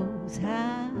rainbows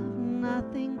have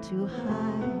nothing to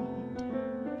hide.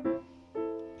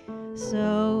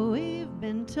 So we've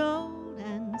been told,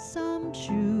 and some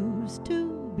choose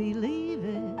to believe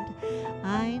it.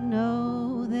 I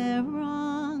know they're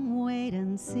wrong, wait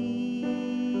and see.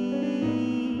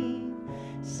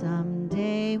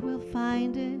 Someday we'll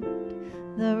find it,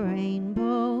 the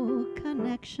rainbow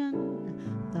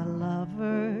connection, the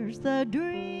lovers, the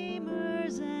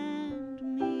dreamers, and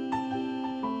me.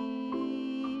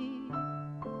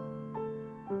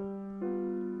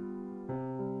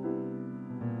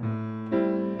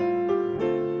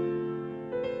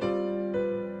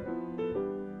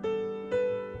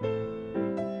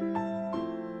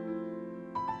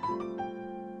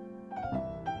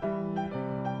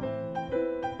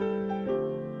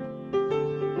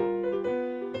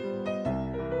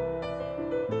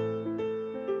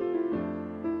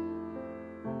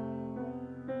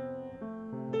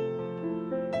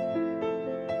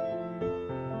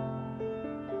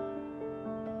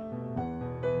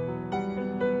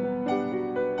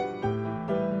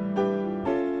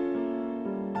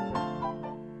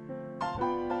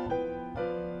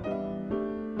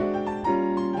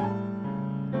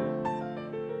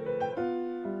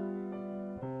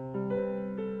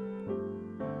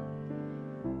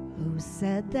 Who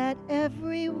said that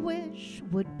every wish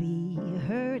would be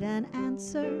heard and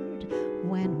answered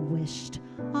when wished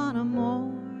on a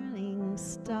morning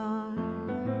star?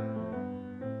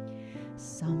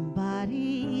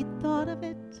 Somebody thought of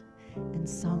it and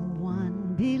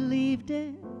someone believed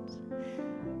it.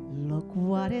 Look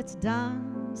what it's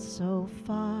done so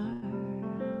far.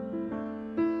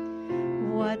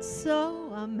 What's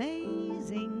so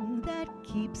amazing that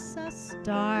keeps us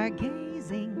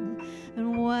stargazing?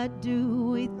 And what do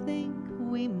we think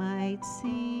we might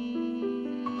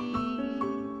see?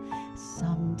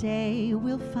 Someday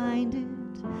we'll find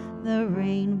it, the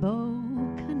rainbow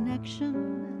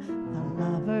connection, the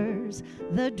lovers,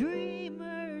 the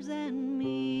dreamers, and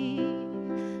me.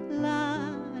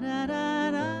 La da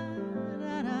da da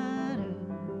da da do.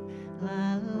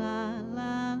 La la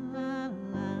la la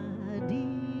la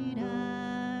dee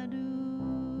da do.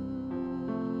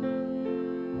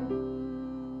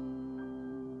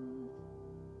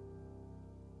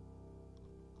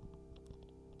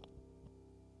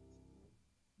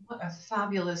 a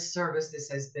fabulous service this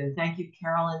has been. Thank you,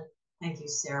 Carolyn. Thank you,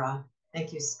 Sarah.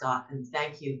 Thank you, Scott. And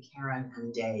thank you, Karen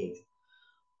and Dave.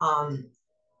 I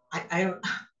don't,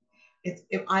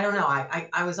 I don't know.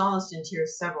 I was almost in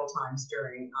tears several times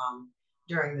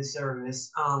during the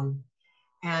service.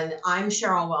 And I'm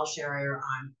Cheryl Welsh-Charrier.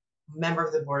 I'm a member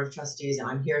of the Board of Trustees, and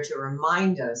I'm here to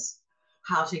remind us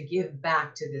how to give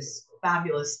back to this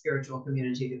fabulous spiritual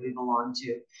community that we belong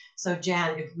to. So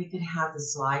Jan, if we could have the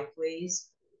slide, please.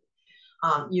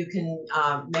 You can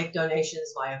make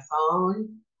donations via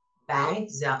phone, bank,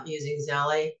 using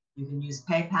Zelle. You can use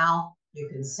PayPal. You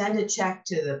can send a check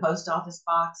to the post office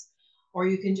box, or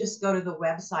you can just go to the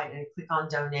website and click on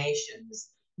donations.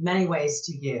 Many ways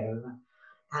to give.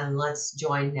 And let's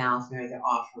join now for the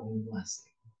offering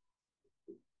blessing.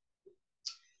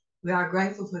 We are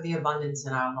grateful for the abundance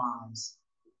in our lives.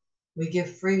 We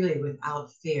give freely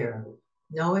without fear,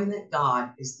 knowing that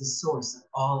God is the source of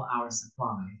all our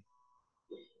supply.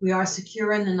 We are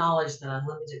secure in the knowledge that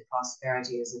unlimited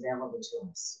prosperity is available to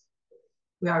us.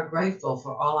 We are grateful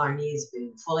for all our needs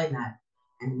being fully met,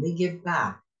 and we give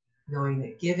back, knowing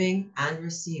that giving and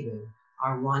receiving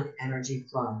are one energy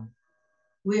flow.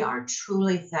 We are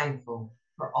truly thankful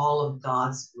for all of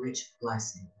God's rich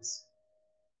blessings.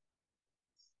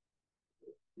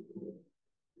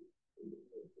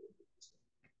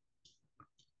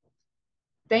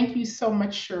 Thank you so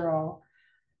much, Cheryl.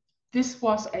 This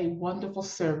was a wonderful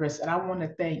service, and I want to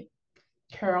thank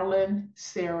Carolyn,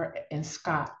 Sarah, and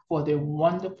Scott for their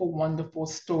wonderful, wonderful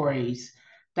stories.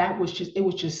 It was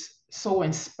just so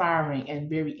inspiring and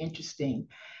very interesting.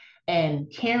 And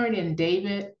Karen and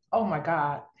David, oh my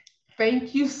God,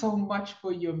 thank you so much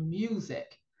for your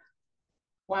music.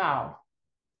 Wow,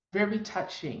 very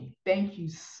touching. Thank you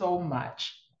so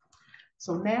much.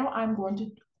 So now I'm going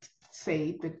to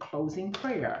say the closing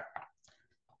prayer.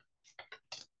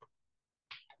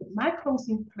 My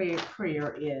closing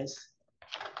prayer is,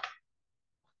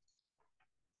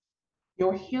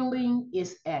 your healing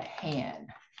is at hand.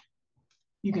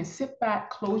 You can sit back,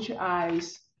 close your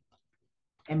eyes,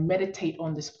 and meditate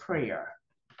on this prayer.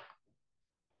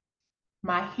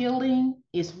 My healing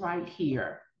is right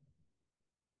here.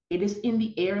 It is in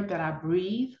the air that I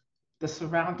breathe, the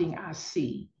surrounding I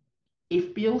see.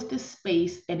 It fills this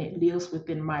space and it lives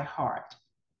within my heart.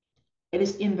 It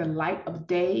is in the light of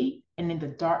day and in the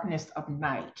darkness of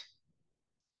night.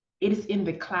 It is in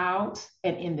the clouds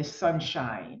and in the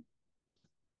sunshine.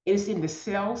 It is in the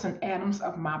cells and atoms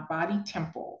of my body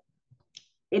temple.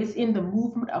 It is in the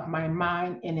movement of my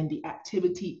mind and in the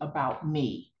activity about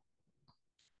me.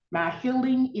 My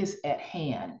healing is at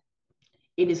hand.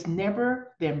 It is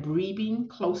never than breathing,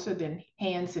 closer than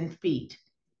hands and feet.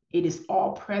 It is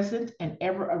all present and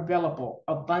ever available,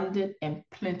 abundant and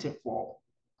plentiful.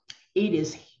 It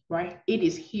is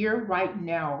here right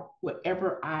now,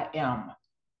 wherever I am.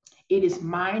 It is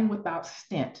mine without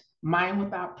stint, mine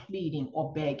without pleading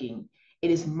or begging.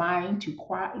 It is mine to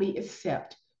quietly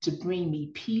accept, to bring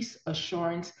me peace,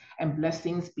 assurance, and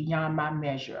blessings beyond my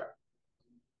measure.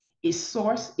 Its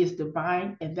source is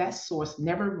divine, and that source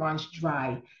never runs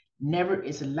dry, never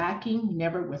is lacking,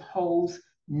 never withholds,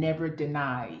 never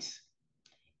denies.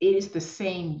 It is the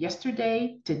same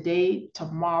yesterday, today,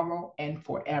 tomorrow, and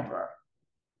forever.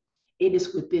 It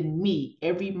is within me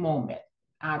every moment.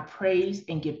 I praise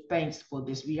and give thanks for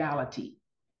this reality.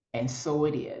 And so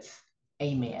it is.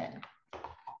 Amen.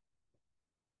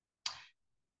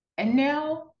 And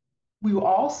now we will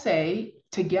all say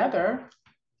together,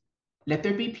 let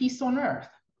there be peace on earth.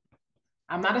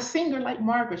 I'm not a singer like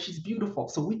Margaret. She's beautiful.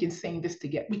 So we can sing this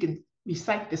together. We can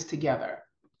recite this together.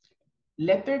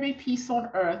 Let there be peace on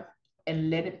earth, and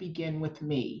let it begin with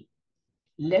me.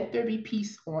 Let there be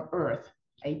peace on earth,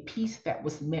 a peace that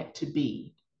was meant to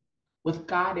be. With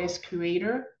God as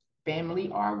creator,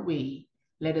 family are we.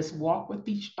 Let us walk with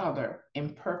each other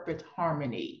in perfect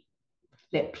harmony.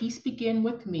 Let peace begin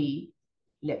with me.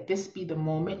 Let this be the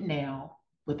moment now.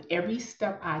 With every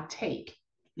step I take,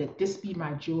 let this be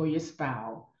my joyous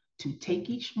vow, to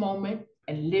take each moment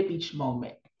and live each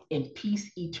moment in peace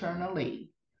eternally.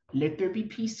 Let there be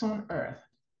peace on earth,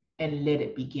 and let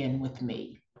it begin with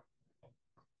me.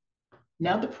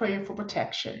 Now the prayer for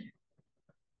protection.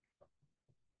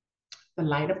 The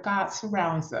light of God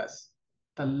surrounds us.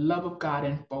 The love of God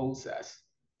enfolds us.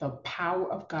 The power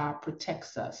of God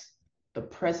protects us. The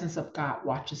presence of God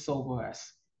watches over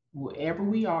us. Wherever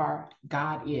we are,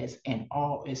 God is, and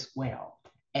all is well.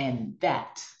 And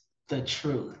that's the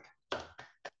truth.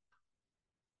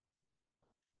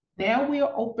 Now we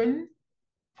are open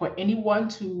for anyone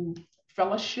to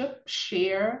fellowship,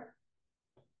 share,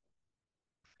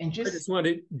 and I just want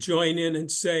to join in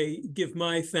and say, give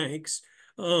my thanks.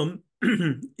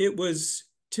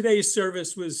 Today's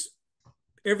service was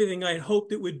everything I'd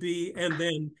hoped it would be, and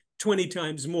then 20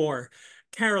 times more.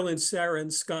 Carolyn, Sarah,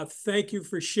 and Scott, thank you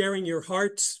for sharing your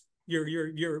hearts,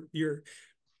 your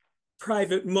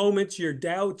private moments, your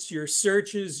doubts, your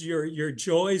searches, your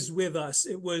joys with us.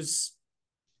 It was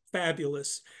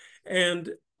fabulous. And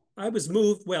I was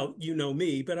moved, well, you know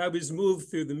me, but I was moved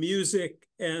through the music,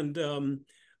 and a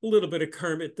little bit of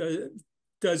Kermit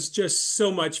does just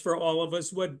so much for all of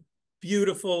us. What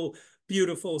beautiful,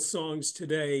 beautiful songs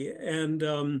today. And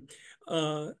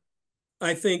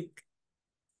I think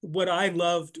what I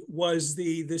loved was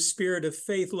the spirit of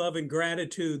faith, love, and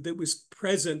gratitude that was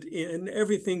present in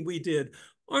everything we did.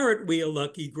 Aren't we a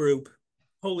lucky group?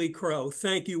 Holy crow.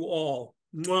 Thank you all.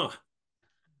 Mwah.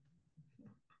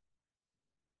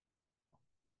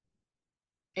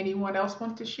 Anyone else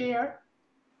want to share?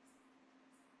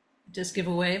 Just give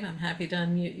a wave. I'm happy to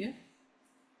unmute you.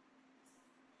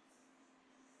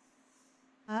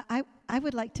 I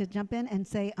would like to jump in and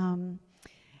say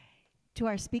to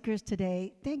our speakers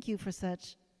today, thank you for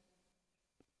such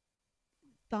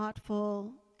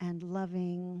thoughtful and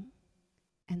loving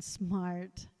and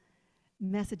smart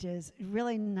messages.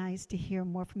 Really nice to hear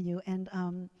more from you. And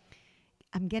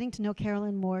I'm getting to know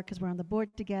Carolyn more because we're on the board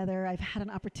together. I've had an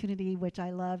opportunity, which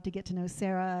I love, to get to know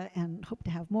Sarah and hope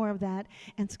to have more of that.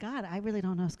 And Scott, I really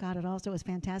don't know Scott at all, so it was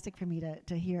fantastic for me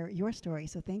to hear your story.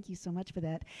 So thank you so much for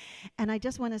that. And I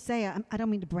just want to say, I don't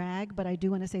mean to brag, but I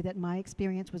do want to say that my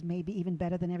experience was maybe even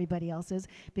better than everybody else's,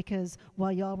 because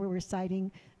while y'all were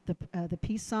reciting the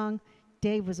peace song,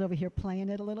 Dave was over here playing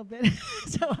it a little bit,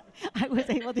 so I was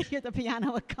able to hear the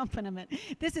piano accompaniment.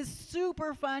 This is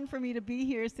super fun for me to be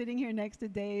here, sitting here next to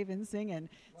Dave and singing.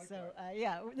 So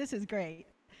yeah, this is great.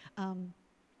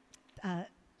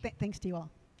 Thanks to you all.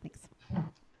 Thanks.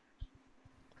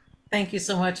 Thank you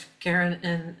so much, Karen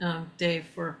and Dave,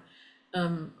 for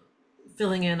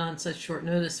filling in on such short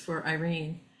notice for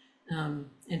Irene.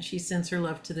 And she sends her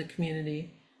love to the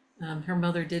community. Her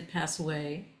mother did pass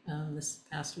away this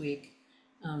past week.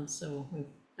 So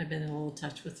I've been in a little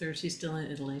touch with her. She's still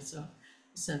in Italy, so we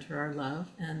sent her our love.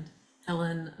 And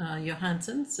Helen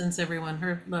Johansson sends everyone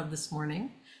her love this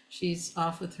morning. She's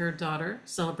off with her daughter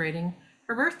celebrating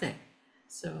her birthday.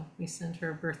 So we send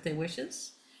her birthday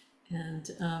wishes.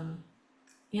 And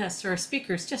yes, our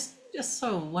speakers, just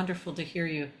so wonderful to hear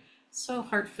you. So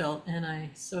heartfelt, and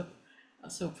I so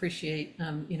appreciate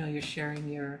you sharing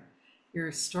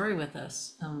your story with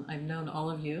us. I've known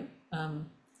all of you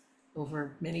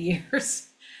over many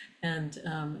years, and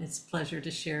it's a pleasure to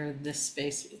share this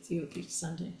space with you each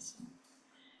Sunday. So,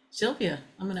 Sylvia,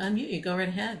 I'm going to unmute you. Go right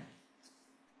ahead.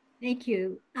 Thank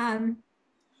you.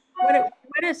 What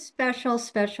a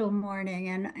special morning,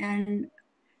 and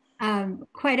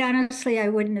quite honestly, I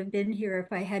wouldn't have been here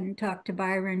if I hadn't talked to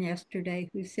Byron yesterday,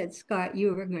 who said, Scott,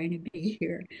 you were going to be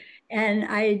here. And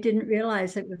I didn't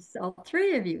realize it was all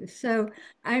three of you. So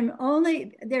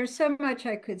there's so much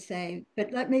I could say,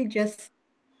 but let me just,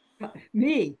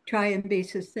 try and be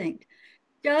succinct.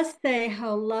 Just say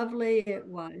how lovely it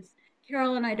was.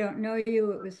 Carolyn, I don't know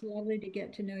you. It was lovely to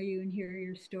get to know you and hear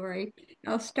your story.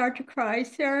 I'll start to cry.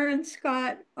 Sarah and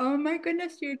Scott, oh my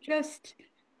goodness, you're just,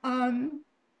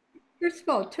 first of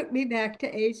all, it took me back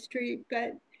to A Street,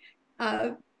 but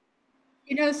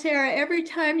Sarah, every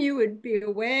time you would be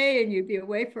away, and you'd be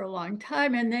away for a long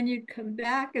time, and then you'd come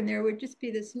back and there would just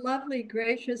be this lovely,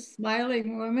 gracious,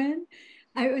 smiling woman.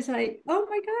 I was like, oh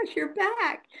my gosh, you're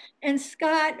back. And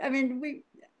Scott,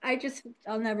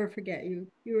 I'll never forget you.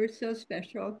 You were so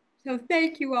special. So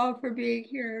thank you all for being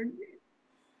here,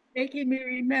 making me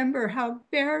remember how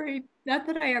not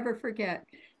that I ever forget,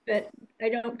 but I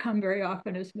don't come very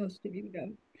often, as most of you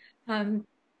know.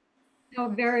 How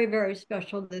very, very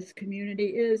special this community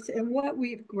is, and what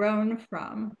we've grown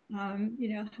from.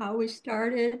 How we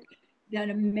started, that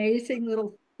amazing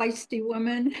little feisty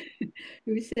woman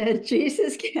who said,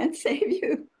 Jesus can't save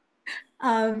you.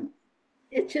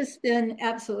 It's just been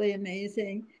absolutely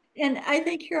amazing. And I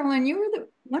think, Carolyn,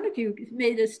 one of you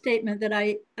made a statement that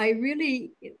I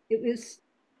really, it was,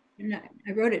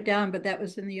 I wrote it down, but that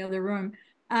was in the other room.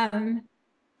 That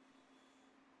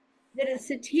it's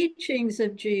the teachings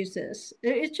of Jesus.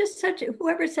 It's just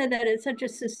whoever said that, it's such a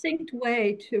succinct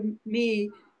way to me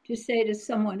to say to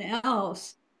someone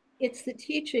else, it's the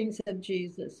teachings of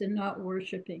Jesus and not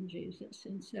worshiping Jesus.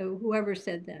 And so whoever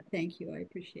said that, thank you, I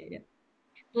appreciate it.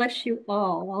 Bless you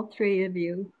all three of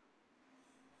you.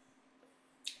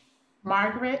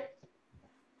 Margaret?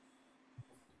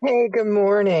 Hey, good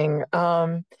morning.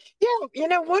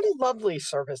 What a lovely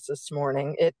service this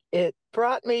morning. It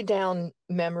brought me down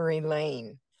memory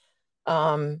lane.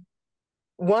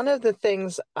 one of the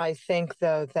things I think,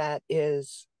 though, that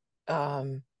is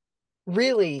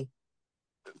really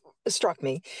struck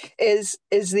me is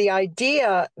the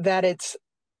idea that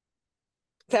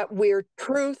we're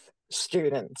truth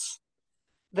students,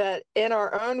 that in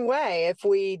our own way, if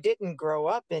we didn't grow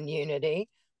up in unity,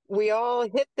 we all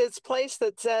hit this place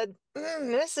that said,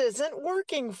 this isn't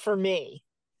working for me.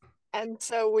 And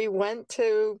so we went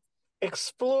to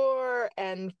explore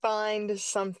and find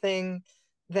something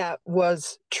that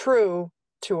was true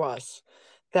to us,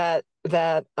 that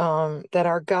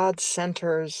our God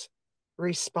centers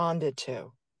responded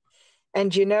to.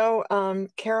 And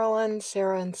Carolyn,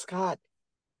 Sarah, and Scott,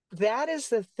 that is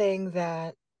the thing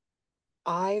that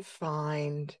I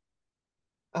find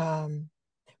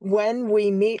when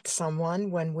we meet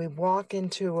someone, when we walk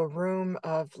into a room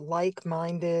of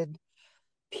like-minded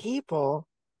people,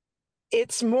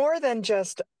 it's more than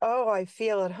just, oh, I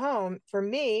feel at home. For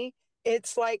me,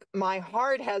 it's like my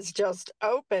heart has just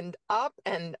opened up,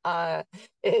 and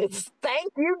it's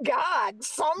thank you, God,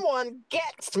 someone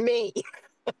gets me.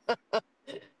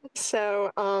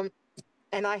 So,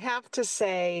 and I have to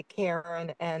say,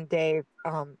 Karen and Dave,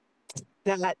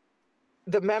 that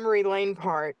the memory lane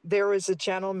part, there was a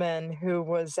gentleman who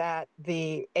was at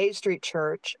the A Street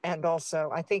Church, and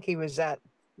also I think he was at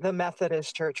the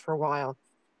Methodist Church for a while.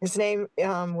 His name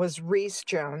was Reese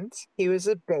Jones. He was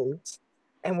a bass,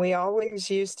 and we always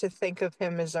used to think of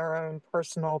him as our own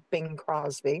personal Bing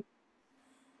Crosby.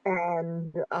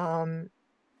 And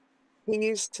he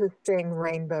used to sing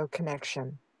Rainbow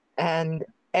Connection, and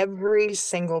every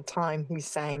single time he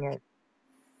sang it,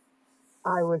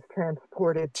 I was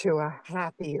transported to a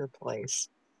happier place.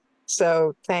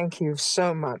 So thank you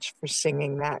so much for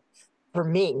singing that for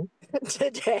me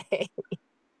today.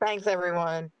 Thanks,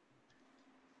 everyone.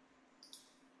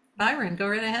 Byron, go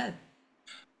right ahead.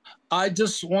 I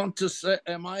just want to say,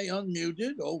 am I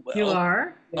unmuted? Oh, well. You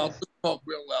are. I'll just talk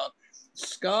real loud.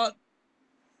 Scott,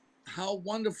 how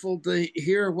wonderful to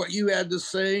hear what you had to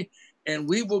say. And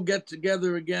we will get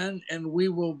together again, and we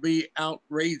will be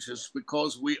outrageous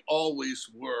because we always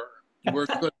were. We're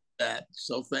good at that.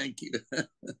 So thank you.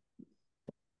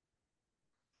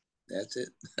 That's it.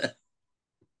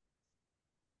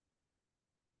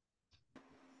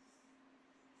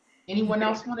 Anyone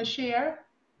else want to share?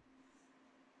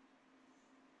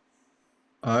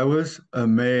 I was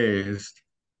amazed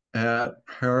at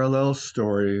parallel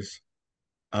stories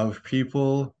of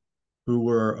people who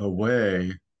were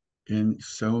away in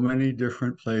so many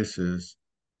different places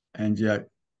and yet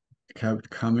kept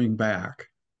coming back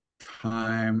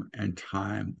time and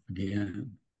time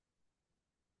again.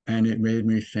 And it made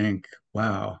me think,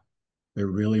 wow, there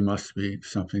really must be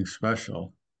something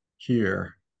special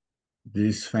here.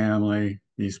 These family,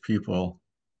 these people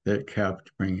that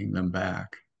kept bringing them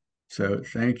back. So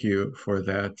thank you for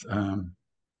that.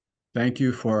 Thank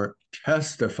you for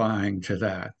testifying to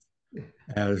that,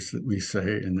 as we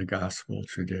say in the gospel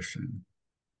tradition.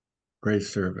 Great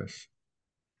service.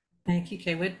 Thank you,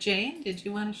 Kay. What, Jane, did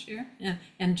you want to share? Yeah.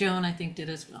 And Joan, I think, did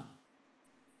as well.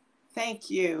 Thank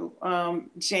you,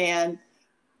 Jan.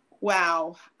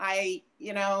 Wow.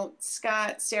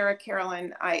 Scott, Sarah,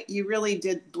 Carolyn, you really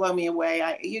did blow me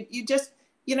away. You just,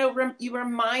 you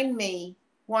remind me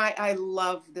why I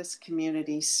love this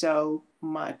community so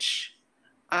much.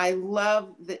 I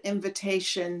love the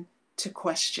invitation to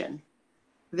question,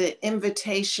 the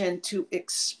invitation to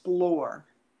explore,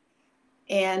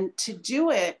 and to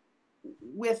do it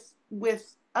with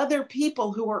other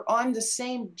people who are on the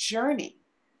same journey.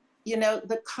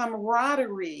 The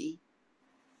camaraderie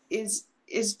is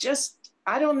just,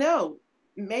 I don't know,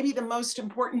 maybe the most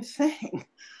important thing.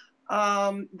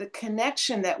 The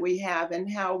connection that we have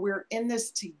and how we're in this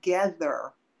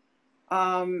together.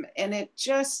 And it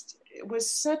was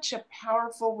such a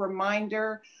powerful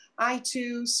reminder. I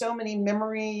too, so many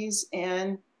memories,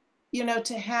 and,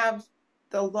 to have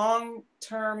the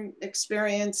long-term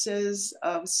experiences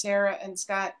of Sarah and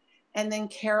Scott, and then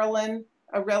Carolyn,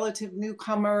 a relative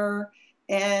newcomer,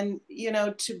 and,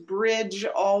 to bridge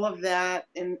all of that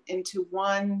into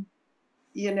one,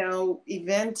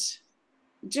 event,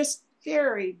 just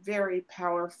very, very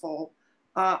powerful.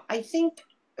 I think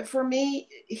for me,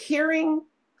 hearing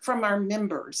from our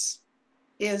members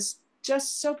is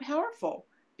just so powerful,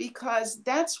 because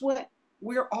that's what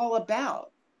we're all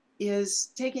about,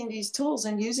 is taking these tools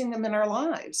and using them in our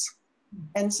lives.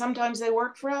 And sometimes they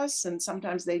work for us and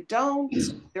sometimes they don't.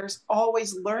 There's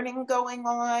always learning going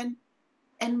on.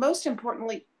 And most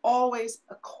importantly, always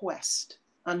a quest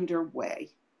underway.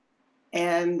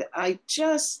 And I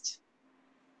just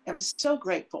am so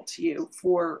grateful to you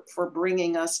for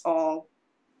bringing us all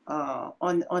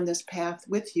on this path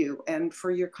with you and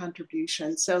for your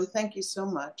contribution. So thank you so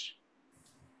much.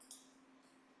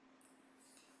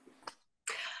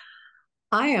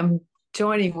 I am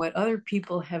joining what other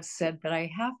people have said, but I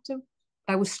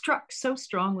was struck so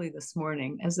strongly this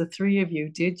morning as the three of you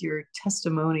did your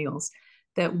testimonials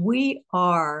that we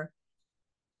are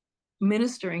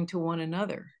ministering to one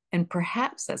another. And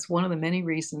perhaps that's one of the many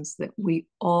reasons that we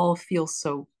all feel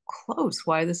so close,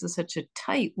 why this is such a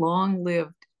tight,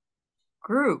 long-lived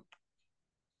group.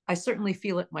 I certainly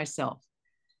feel it myself.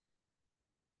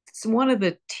 It's one of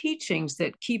the teachings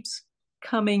that keeps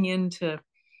coming into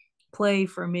play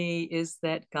for me is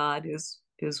that God is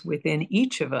within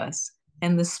each of us.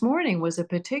 And this morning was a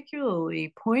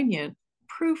particularly poignant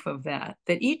proof of that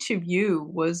each of you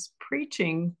was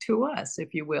preaching to us,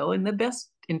 if you will, in the best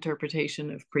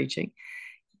interpretation of preaching,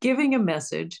 giving a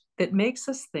message that makes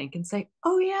us think and say,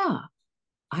 oh yeah,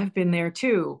 I've been there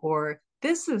too, or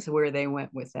this is where they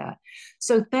went with that.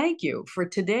 So thank you for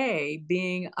today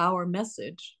being our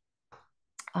message.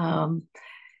 And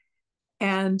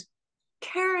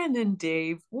Karen and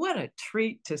Dave, what a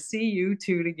treat to see you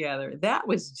two together. That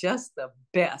was just the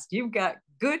best. You've got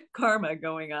good karma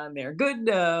going on there, good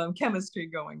chemistry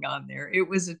going on there. It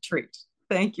was a treat.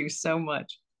 Thank you so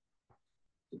much.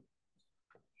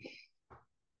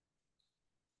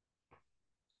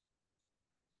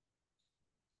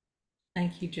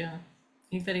 Thank you, Joan.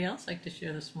 Anybody else like to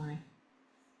share this morning?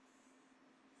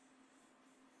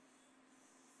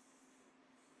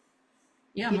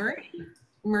 Yeah,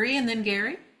 Marie and then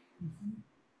Gary.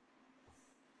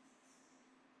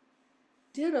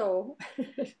 Ditto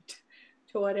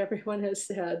to what everyone has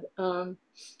said.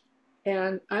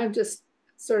 And I'm just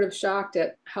sort of shocked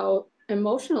at how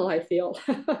emotional I feel.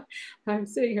 I'm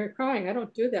sitting here crying. I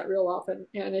don't do that real often.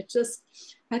 And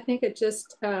I think it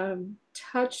just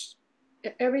touched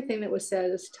everything that was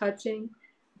said is touching.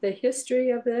 The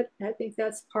history of it, I think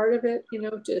that's part of it,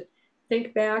 to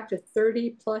think back to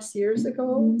 30 plus years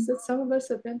ago that some of us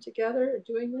have been together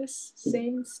doing this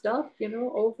same stuff,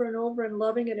 over and over and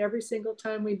loving it every single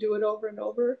time we do it over and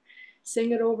over,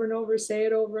 sing it over and over, say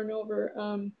it over and over.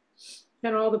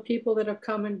 And all the people that have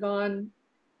come and gone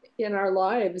in our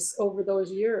lives over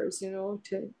those years,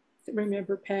 to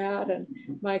remember Pat and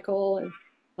Michael and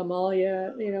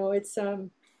Amalia,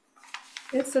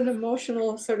 it's an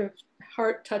emotional sort of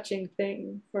heart-touching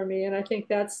thing for me. And I think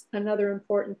that's another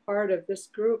important part of this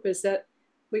group is that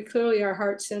we clearly are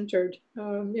heart-centered.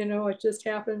 It just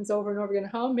happens over and over again.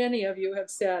 How many of you have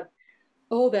said,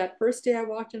 oh, that first day I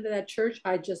walked into that church,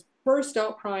 I just burst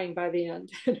out crying by the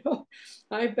end.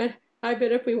 I bet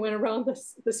if we went around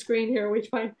the screen here, we'd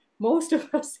find most of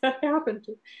us that happened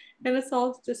to. And it's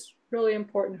all just really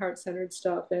important heart-centered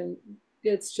stuff. And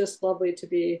it's just lovely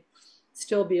to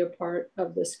still be a part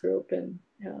of this group. And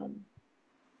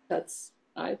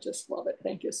I just love it.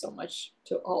 Thank you so much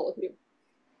to all of you,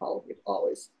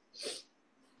 always.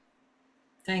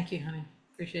 Thank you, honey.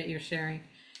 Appreciate your sharing.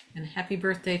 And happy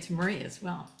birthday to Marie as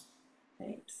well.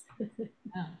 Thanks.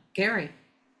 Yeah. Gary,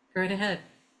 go right ahead.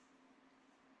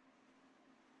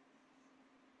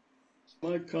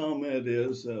 My comment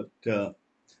is that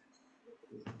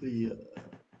the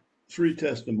three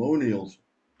testimonials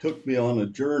took me on a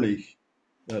journey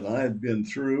that I had been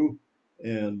through.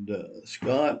 And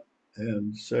Scott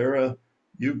and Sarah,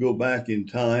 you go back in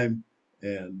time,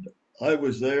 and I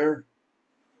was there,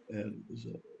 and it was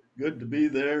good to be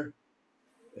there.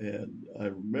 And I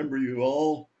remember you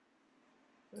all.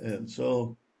 And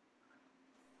so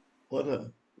what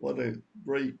a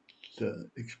great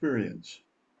experience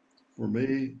for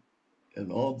me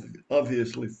and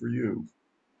obviously for you.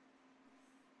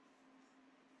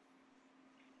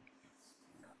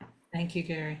 Thank you,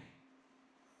 Gary.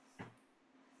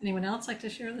 Anyone else like to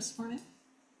share this morning?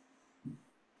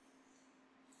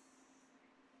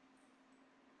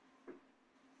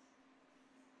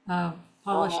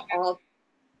 Paula.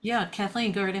 Yeah,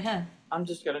 Kathleen, go right ahead. I'm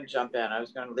just going to jump in. I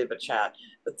was going to leave a chat,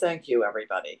 but thank you,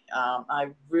 everybody. I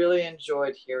really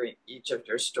enjoyed hearing each of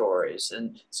your stories.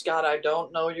 And Scott, I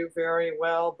don't know you very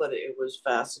well, but it was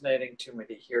fascinating to me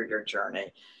to hear your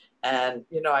journey. And,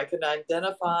 I can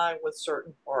identify with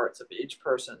certain parts of each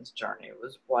person's journey. It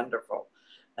was wonderful.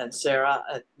 And Sarah,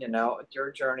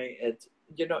 your journey,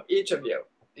 each of you,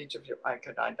 I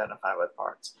could identify with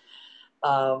parts.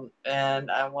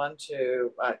 And I want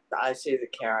to, I see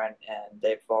that Karen and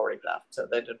Dave have already left, so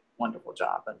they did a wonderful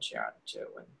job, and Sharon too.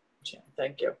 And Sharon,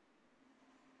 thank you.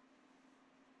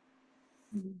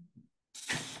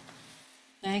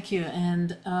 Thank you.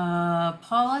 And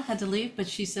Paula had to leave, but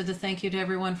she said to thank you to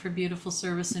everyone for beautiful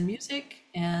service and music.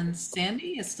 And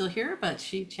Sandy is still here, but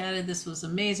she chatted, this was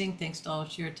amazing. Thanks to all who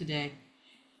shared today.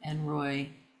 And Roy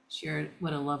shared,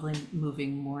 what a lovely,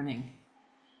 moving morning.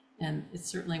 And it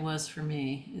certainly was for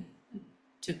me.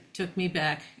 It took me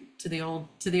back to the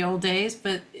old days,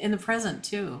 but in the present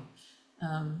too.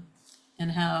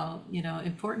 And how,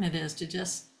 important it is to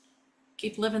just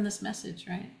keep living this message,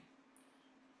 right?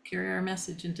 Carry our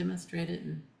message and demonstrate it,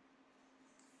 and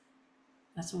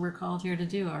that's what we're called here to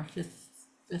do, our fifth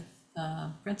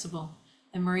principle.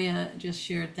 And Maria just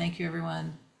shared, thank you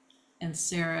everyone. And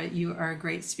Sarah, you are a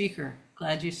great speaker.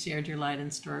 Glad you shared your light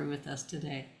and story with us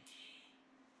today.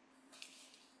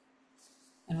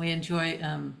 And we enjoy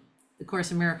the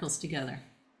Course in Miracles together.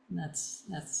 And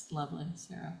that's lovely,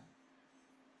 Sarah.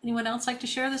 Anyone else like to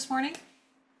share this morning?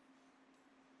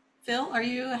 Phil, are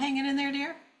you hanging in there,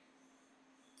 dear?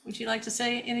 Would you like to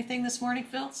say anything this morning,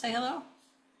 Phil? Say hello.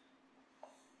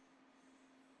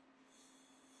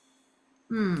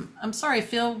 I'm sorry,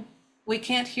 Phil. We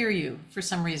can't hear you for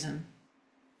some reason.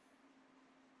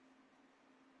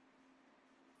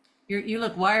 You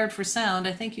look wired for sound.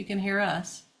 I think you can hear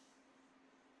us.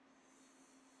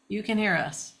 You can hear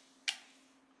us.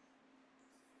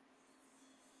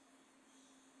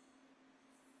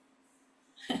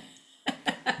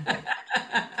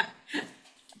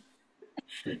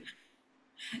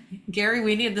 Gary,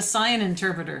 we need the sign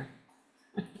interpreter.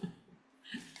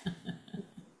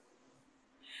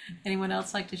 Anyone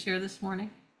else like to share this morning?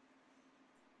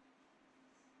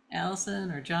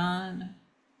 Allison or John?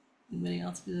 Anybody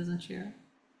else who doesn't share?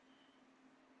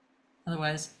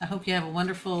 Otherwise, I hope you have a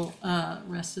wonderful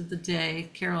rest of the day.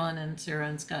 Carolyn and Sarah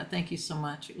and Scott, thank you so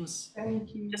much. It was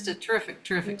just a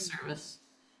terrific service.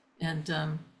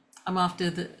 And I'm off to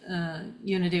the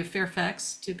Unity of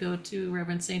Fairfax to go to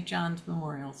Reverend St. John's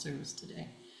Memorial Service today.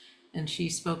 And she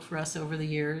spoke for us over the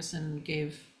years and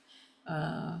gave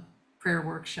a prayer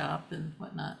workshop and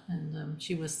whatnot. And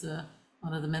she was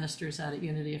one of the ministers out at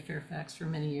Unity of Fairfax for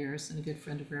many years and a good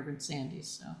friend of Reverend Sandy.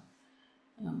 So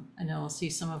I know I'll see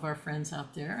some of our friends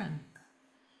out there, and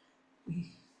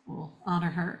we will honor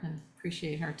her and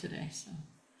appreciate her today. So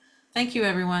thank you,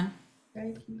 everyone.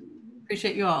 Thank you.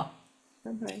 Appreciate you all.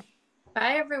 Bye-bye.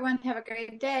 Bye, everyone. Have a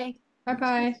great day.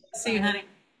 Bye-bye. See you, honey.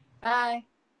 Bye.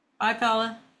 Bye,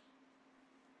 Paula.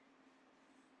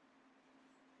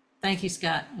 Thank you,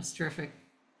 Scott. It was terrific.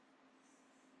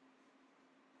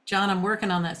 John, I'm working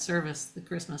on that service, the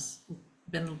Christmas.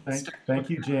 Thank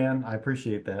you, Jan. I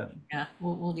appreciate that. Yeah,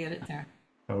 we'll get it there.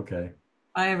 Okay.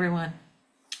 Bye, everyone.